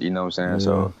transformed, you know what I'm saying?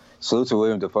 So salute to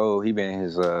William Dafoe. He been in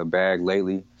his bag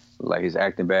lately, like his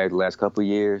acting bag the last couple of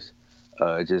years.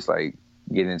 Just like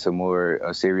getting into more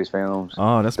serious films.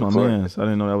 Oh, that's my man. I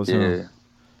didn't know that was him.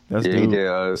 That's he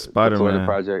did Spider-Man. The Florida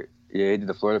Project. Yeah, he did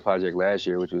the Florida Project last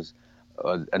year, which was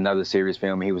another serious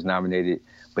film. He was nominated,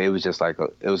 but it was just like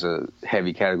it was a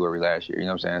heavy category last year. You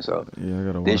know what I'm saying? So I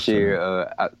gotta watch this year,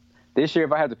 this year,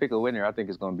 if I had to pick a winner, I think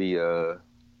it's gonna be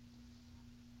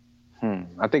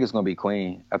I think it's gonna be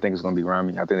Queen. I think it's gonna be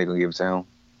Rami. I think they're gonna give it to him.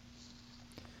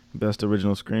 Best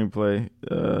original screenplay,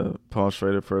 Paul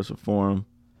Schrader, First Reform.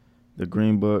 The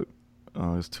Green Book,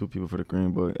 there's 2 people for the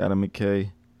Green Book. Adam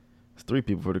McKay, there's 3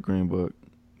 people for the Green Book.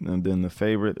 And then The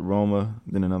Favorite, Roma,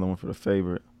 then another one for The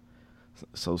Favorite.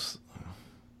 So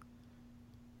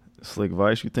Slick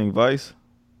Vice, you think Vice?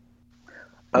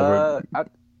 For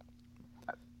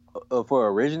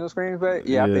original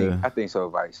screenplay, I think so.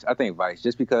 Vice. I think Vice,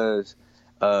 just because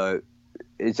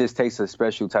it just takes a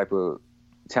special type of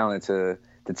talent to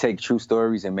take true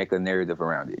stories and make a narrative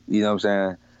around it. You know what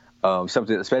I'm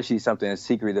saying? Especially something as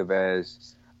secretive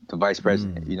as the vice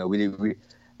president. You know, we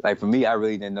like, for me, I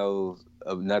really didn't know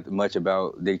nothing much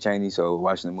about Dick Cheney, so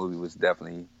watching the movie was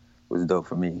dope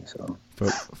for me. So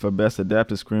for best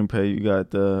adapted screenplay, you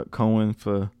got Cohen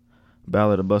for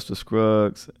Ballad of Buster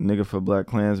Scruggs, Nigga for Black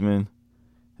Klansman,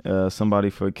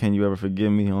 somebody for Can You Ever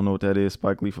Forgive Me? I don't know what that is.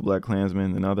 Spike Lee for Black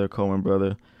Klansman, another Coen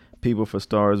brother. People for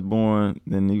Stars Born.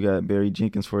 Then you got Barry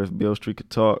Jenkins for If Beale Street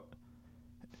Could Talk.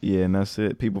 Yeah, and that's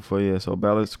it. People for so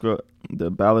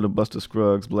the Ballad of Buster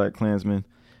Scruggs, Black Klansman,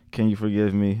 Can You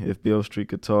Forgive Me? If Beale Street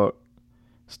Could Talk,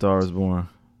 Stars Born.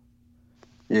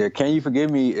 Yeah, Can You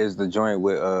Forgive Me is the joint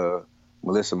with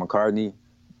Melissa McCartney,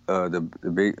 the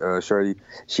big shorty.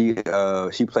 She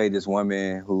played this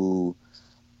woman who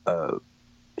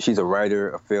she's a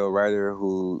writer, a failed writer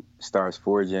who starts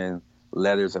forging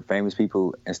letters of famous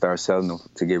people and starts selling them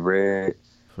to get read.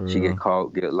 She get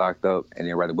caught, get locked up, and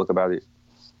then write a book about it.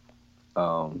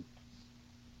 So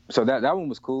that one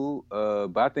was cool.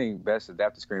 But I think best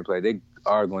adapted screenplay, they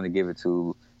are going to give it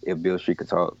to If Beale Street Could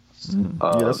Talk.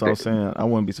 Yeah, that's what I'm saying. I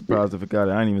wouldn't be surprised if it got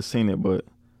it. I ain't even seen it, but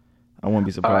I wouldn't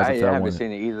be surprised if that won. I haven't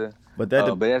seen it either. But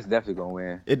that's definitely gonna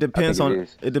win. It depends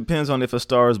on if A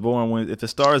Star Is Born wins. If A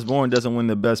Star Is Born doesn't win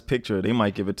the Best Picture, they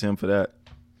might give it to him for that.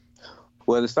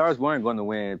 Well, The Star Is Born going to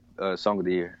win Song of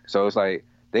the Year, so it's like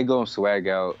they gonna swag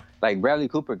out. Like Bradley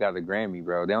Cooper got a Grammy,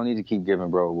 bro. They don't need to keep giving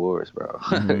bro awards, bro.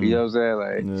 Mm-hmm. You know what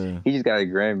I'm saying? Like he just got a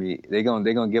Grammy. They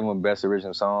gonna give him Best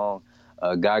Original Song.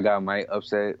 Gaga might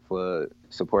upset for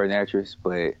supporting actress,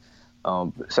 but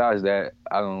besides that,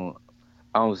 I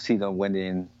don't see them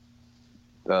winning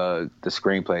the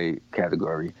screenplay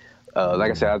category.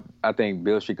 Like I said, I think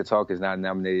Beale Street Could Talk is not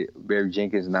nominated. Barry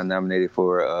Jenkins is not nominated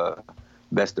for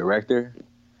Best Director,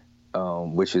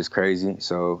 which is crazy.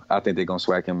 So I think they're gonna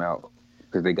swag him out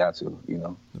because they got to, you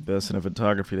know. The best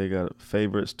cinematography, they got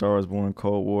Favorite, Stars Born,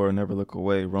 Cold War, Never Look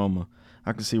Away, Roma.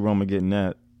 I can see Roma getting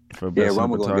that for best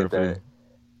Roma cinematography. gonna get that.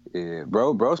 Yeah,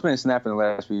 bro's been snapping the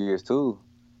last few years too.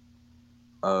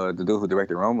 The dude who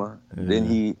directed Roma. Yeah.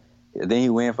 Then he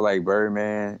went for like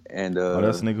Birdman and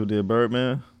that's the nigga who did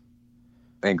Birdman?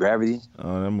 And Gravity.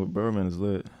 Oh, that Birdman is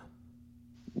lit.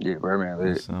 Yeah, Birdman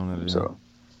lit. So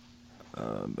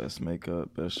best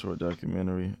makeup, best short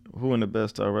documentary. Who in the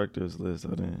best directors list?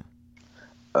 I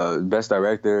didn't. Best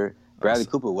director, Bradley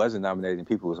Cooper wasn't nominated in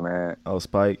People's, man. Oh,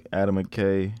 Spike, Adam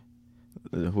McKay,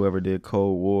 whoever did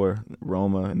Cold War,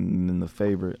 Roma, and then The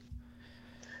Favorite.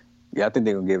 Yeah, I think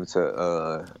they're gonna give it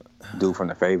to dude from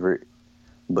The Favorite.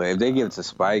 But if they give it to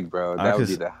Spike, bro, that would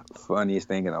be the funniest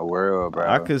thing in the world, bro.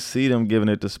 I could see them giving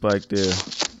it to Spike there.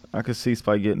 I could see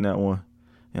Spike getting that one.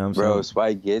 You know what I'm saying? Bro,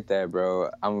 Spike get that, bro.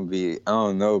 I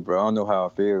don't know, bro. I don't know how I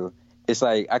feel. It's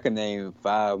like I can name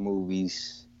 5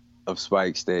 movies of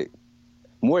Spike's that,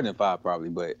 more than 5 probably,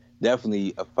 but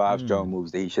definitely 5 strong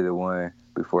movies that he should have won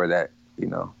before that, you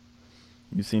know.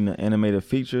 You seen the animated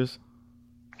features?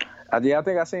 I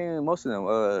think I seen most of them.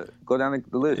 Go down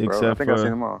the list, bro. I think I seen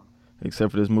them all.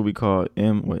 Except for this movie called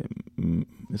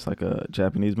it's like a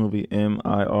Japanese movie,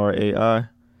 Mirai.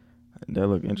 That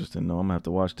look interesting though. I'm gonna have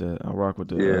to watch that. I rock with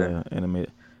the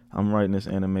animated. I'm writing this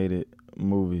animated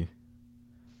movie,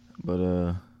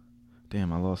 but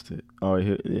damn, I lost it. All right,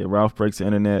 here, Ralph Breaks the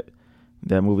Internet.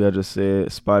 That movie I just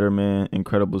said, Spider-Man,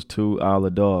 Incredibles 2, Isle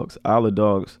of Dogs. Isle of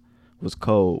Dogs was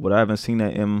cold, but I haven't seen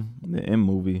that the M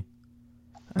movie.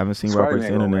 I haven't seen Ralph Breaks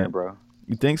the Internet, win, bro.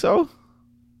 You think so?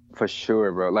 For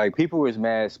sure, bro. Like, people was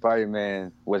mad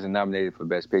Spider-Man wasn't nominated for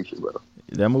Best Picture, bro.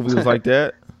 That movie was like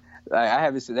that? Like, I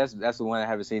haven't seen, that's the one I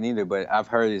haven't seen either, but I've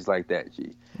heard it's like that,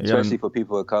 G. Especially for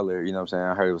people of color, you know what I'm saying?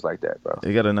 I heard it was like that, bro.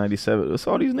 They got a 97. What's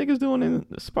all these niggas doing in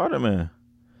Spider-Man?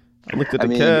 I looked at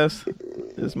the cast.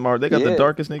 They got the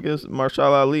darkest niggas,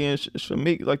 Marshall Ali and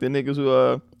Shameik, like the niggas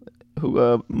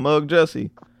who mugged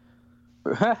Jussie.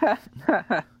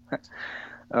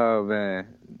 Oh, man.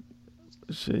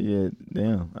 Shit, yeah,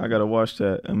 damn. I gotta watch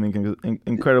that. I mean,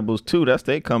 Incredibles 2, that's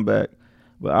their comeback.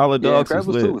 But Isle of Dogs was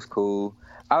lit. Incredibles 2 was cool.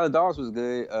 Isle of Dogs was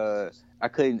good. I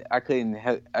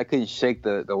couldn't shake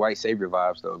the white savior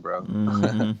vibes though, bro.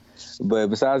 Mm-hmm. But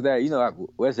besides that, you know,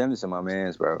 Wes Anderson, my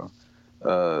man's, bro.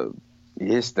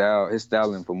 His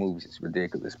styling for movies is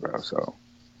ridiculous, bro. So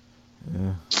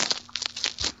Yeah.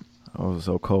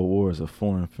 So Cold War is a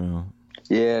foreign film.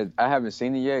 yeah, I haven't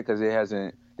seen it yet because they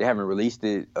haven't released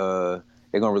it.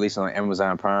 They're gonna release it on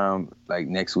Amazon Prime like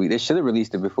next week. They should have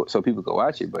released it before so people could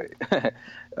watch it, but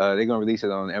they're gonna release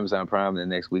it on Amazon Prime in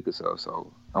the next week or so.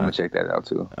 So I'm gonna check that out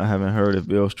too. I haven't heard if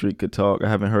Beale Street could talk. I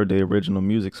haven't heard the original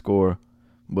music score,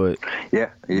 but yeah,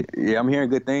 I'm hearing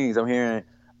good things. I'm hearing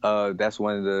that's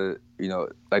one of the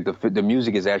like the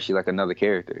music is actually like another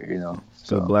character.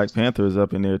 So Black Panther is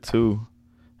up in there too,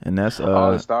 and that's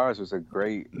All the Stars was a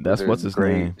great. That's what's his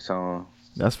name song.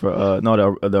 That's for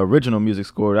no the original music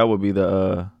score. That would be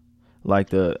the like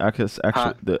the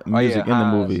the music in the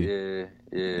movie.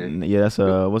 Yeah. That's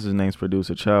what's his name's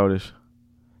producer, Childish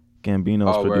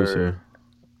Gambino's producer.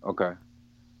 Word. Okay.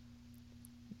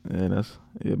 Yeah, that's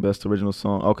best original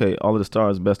song. Okay, All of the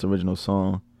Stars, best original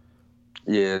song.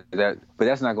 Yeah, but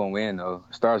that's not gonna win though.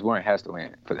 Stars Born has to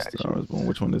win for that. Stars Born.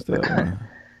 Which one is that one?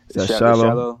 Is that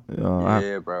Shallow?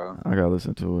 Yeah, bro. I gotta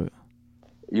listen to it.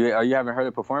 You haven't heard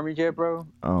it performing yet, bro?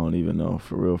 I don't even know.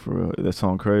 For real. That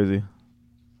song crazy.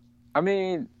 I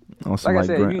mean, on some like I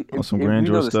said, on some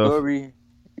grandeur stuff. Story,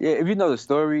 yeah, if you know the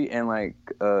story and like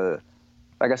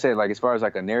I said, like as far as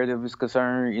like a narrative is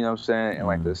concerned, you know what I'm saying, and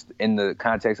like in the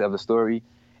context of the story,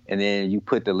 and then you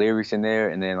put the lyrics in there,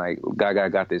 and then like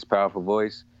Gaga got this powerful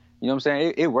voice. You know what I'm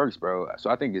saying? It works, bro. So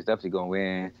I think it's definitely gonna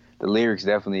win. The lyrics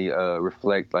definitely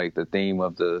reflect like the theme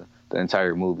of the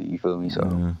entire movie. You feel me?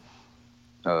 So.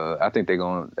 I think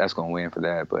that's gonna win for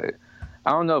that, but I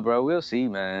don't know, bro. We'll see,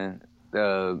 man.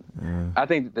 I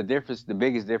think the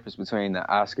biggest difference between the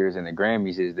Oscars and the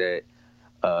Grammys is that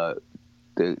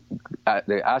the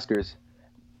Oscars,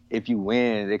 if you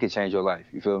win, they could change your life.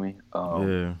 You feel me?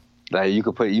 Like you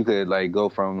could like go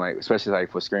from like, especially like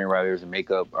for screenwriters and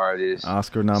makeup artists,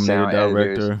 Oscar nominated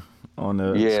director editors, on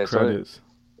the credits. So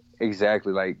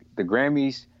exactly, like the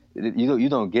Grammys. You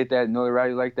don't get that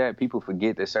notoriety like that. People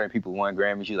forget that certain people won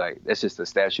Grammys. You like that's just a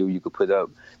statue you could put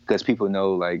up because people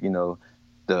know like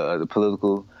the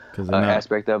political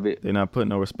aspect of it. They're not putting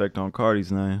no respect on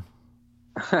Cardi's name.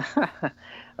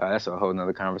 That's a whole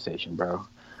nother conversation, bro.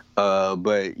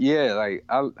 But yeah, like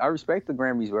I respect the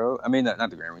Grammys, bro. I mean not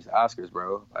the Grammys, the Oscars,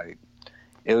 bro. Like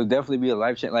it would definitely be a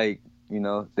life change. Like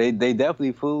they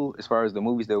definitely fool as far as the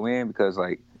movies that win because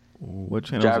like what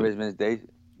channel?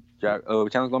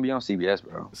 Channel's gonna be on CBS,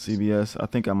 bro. CBS. I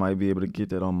think I might be able to get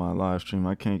that on my live stream.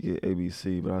 I can't get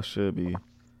ABC, but I should be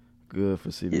good for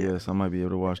CBS. I might be able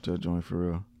to watch that joint for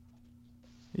real.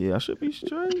 Yeah, I should be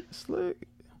straight, slick.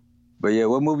 But yeah,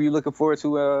 what movie you looking forward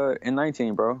to in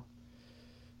 19, bro?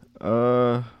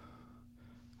 I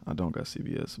don't got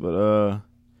CBS, but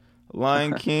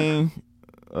Lion King.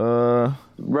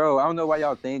 Bro, I don't know why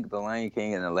y'all think The Lion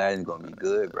King and Aladdin gonna be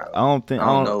good, bro. I don't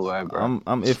know why, bro.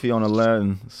 I'm iffy on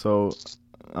Aladdin, so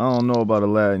I don't know about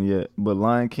Aladdin yet. But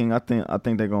Lion King, I think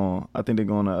they're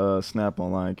gonna snap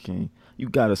on Lion King. You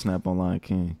gotta snap on Lion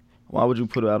King. Why would you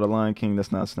put out a Lion King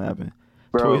that's not snapping?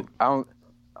 Bro, I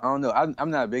don't know. I'm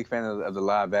not a big fan of the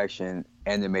live action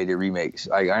animated remakes.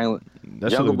 Like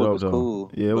that Jungle look Book dope, was though.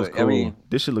 cool. Yeah, it was cool. I mean,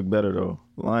 this should look better though.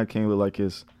 Lion King look like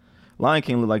it's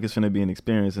gonna be an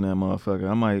experience in that motherfucker.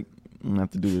 I might have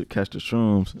to catch the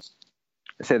shrooms.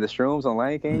 I said the shrooms on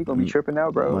Lion King. You gonna be tripping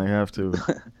out, bro? I might have to.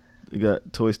 You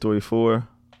got Toy Story 4.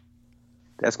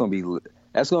 I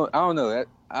don't know.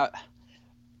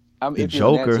 I'm the iffy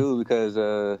Joker on that too because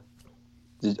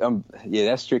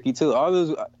that's tricky too. All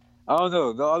those. I don't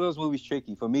know. All those movies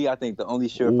tricky. For me, I think the only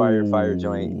surefire fire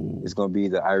joint is gonna be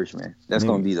The Irishman. That's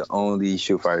gonna be the only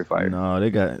surefire fire. No,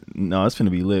 it's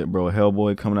finna be lit, bro.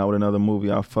 Hellboy coming out with another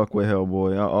movie. I fuck with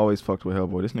Hellboy. I always fucked with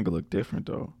Hellboy. This nigga look different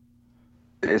though.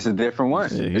 It's a different one.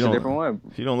 Yeah, it's a different one.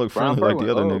 He don't look friendly like the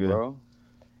other nigga. Bro.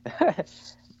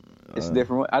 It's a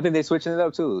different one. I think they're switching it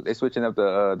up too. They're switching up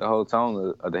the whole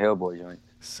tone of the Hellboy joint.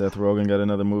 Seth Rogen got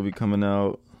another movie coming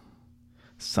out.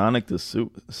 Sonic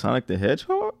the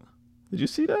Hedgehog? Did you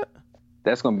see that?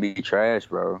 That's gonna be trash,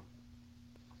 bro.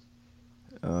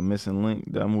 Missing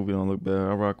Link. That movie don't look bad.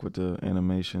 I rock with the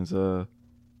animations.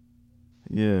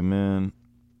 Yeah, man.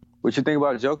 What you think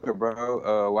about Joker,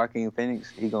 bro? Joaquin Phoenix,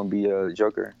 he gonna be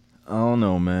Joker. I don't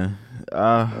know, man.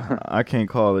 I can't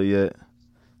call it yet.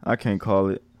 I can't call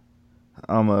it.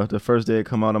 The first day it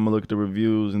come out, I'm gonna look at the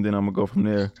reviews and then I'm gonna go from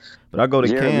there. But I go to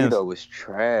Jared Cannes. Leto was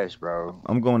trash, bro.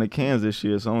 I'm going to Cannes this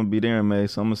year, so I'm gonna be there in May.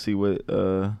 So I'm gonna see what.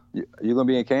 You gonna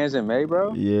be in Cannes in May,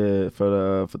 bro? Yeah,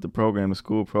 for the program, the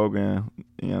school program.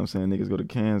 You know what I'm saying? Niggas go to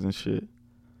Cannes and shit.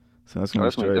 So that's gonna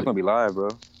be straight. That's gonna be live, bro.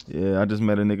 Yeah, I just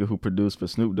met a nigga who produced for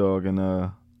Snoop Dogg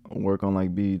and work on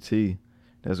like BET.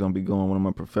 that's gonna be going. One of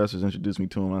my professors introduced me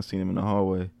to him. I seen him in the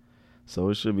hallway, so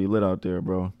it should be lit out there,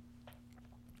 bro.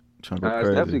 Trying to go It's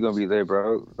crazy. definitely gonna be lit,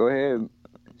 bro. Go ahead,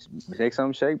 take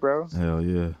some shake, bro. Hell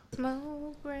yeah.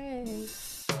 Smoke break.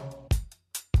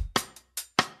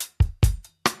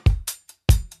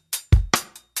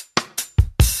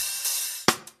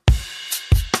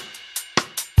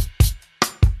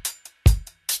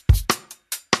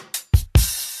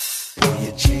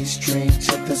 Straight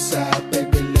to the side,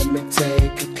 baby, let me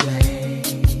take a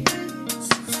glance.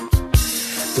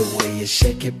 The way you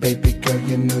shake it, baby girl,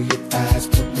 you know your thighs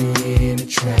put me in a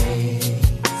trance.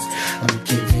 I'm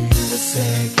giving you a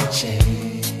second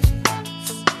chance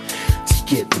to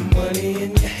get the money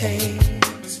in your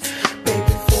hands,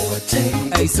 baby, for a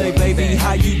taste. Hey, say, baby,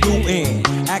 how you doing?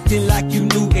 Acting like you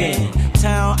new in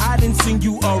town. I done seen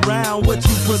you around. What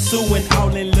you pursuing?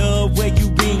 All in love, where you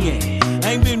been?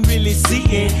 Ain't been really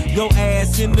seeing your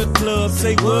ass in the club.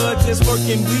 Say what? Just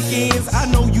working weekends. I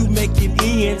know you making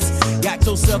ends. Got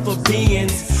yourself a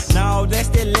Benz. Now that's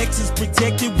that Lexus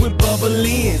protected with bubble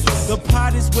ends. The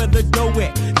pot is where the dough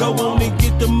at. Go on and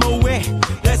get the moe at.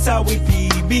 That's how we be.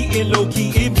 Being low key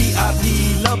in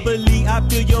VIP. Lovely, I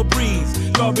feel your breeze.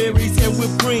 Strawberries and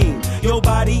whipped cream. Your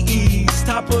body ease.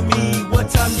 Top of me. What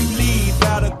time you leave?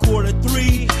 About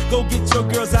 2:45. Go get your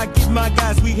girls. I get my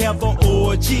guys. We have an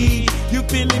orgy. You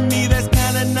feeling me? That's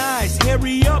kinda nice.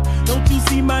 Hurry up. Don't you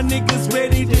see my niggas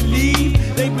ready to leave?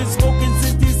 They've been smoking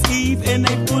since this eve and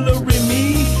they full of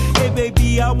me. Hey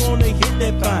baby, I wanna hit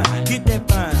that fine. Get that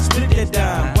fine. Split that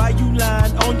dime. Why you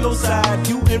lying on your side?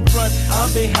 You in front,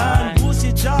 I'm behind.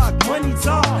 Bullshit jog, money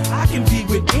talk. I can be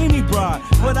with any broad,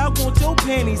 but I want your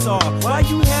panties off. Why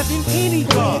you having any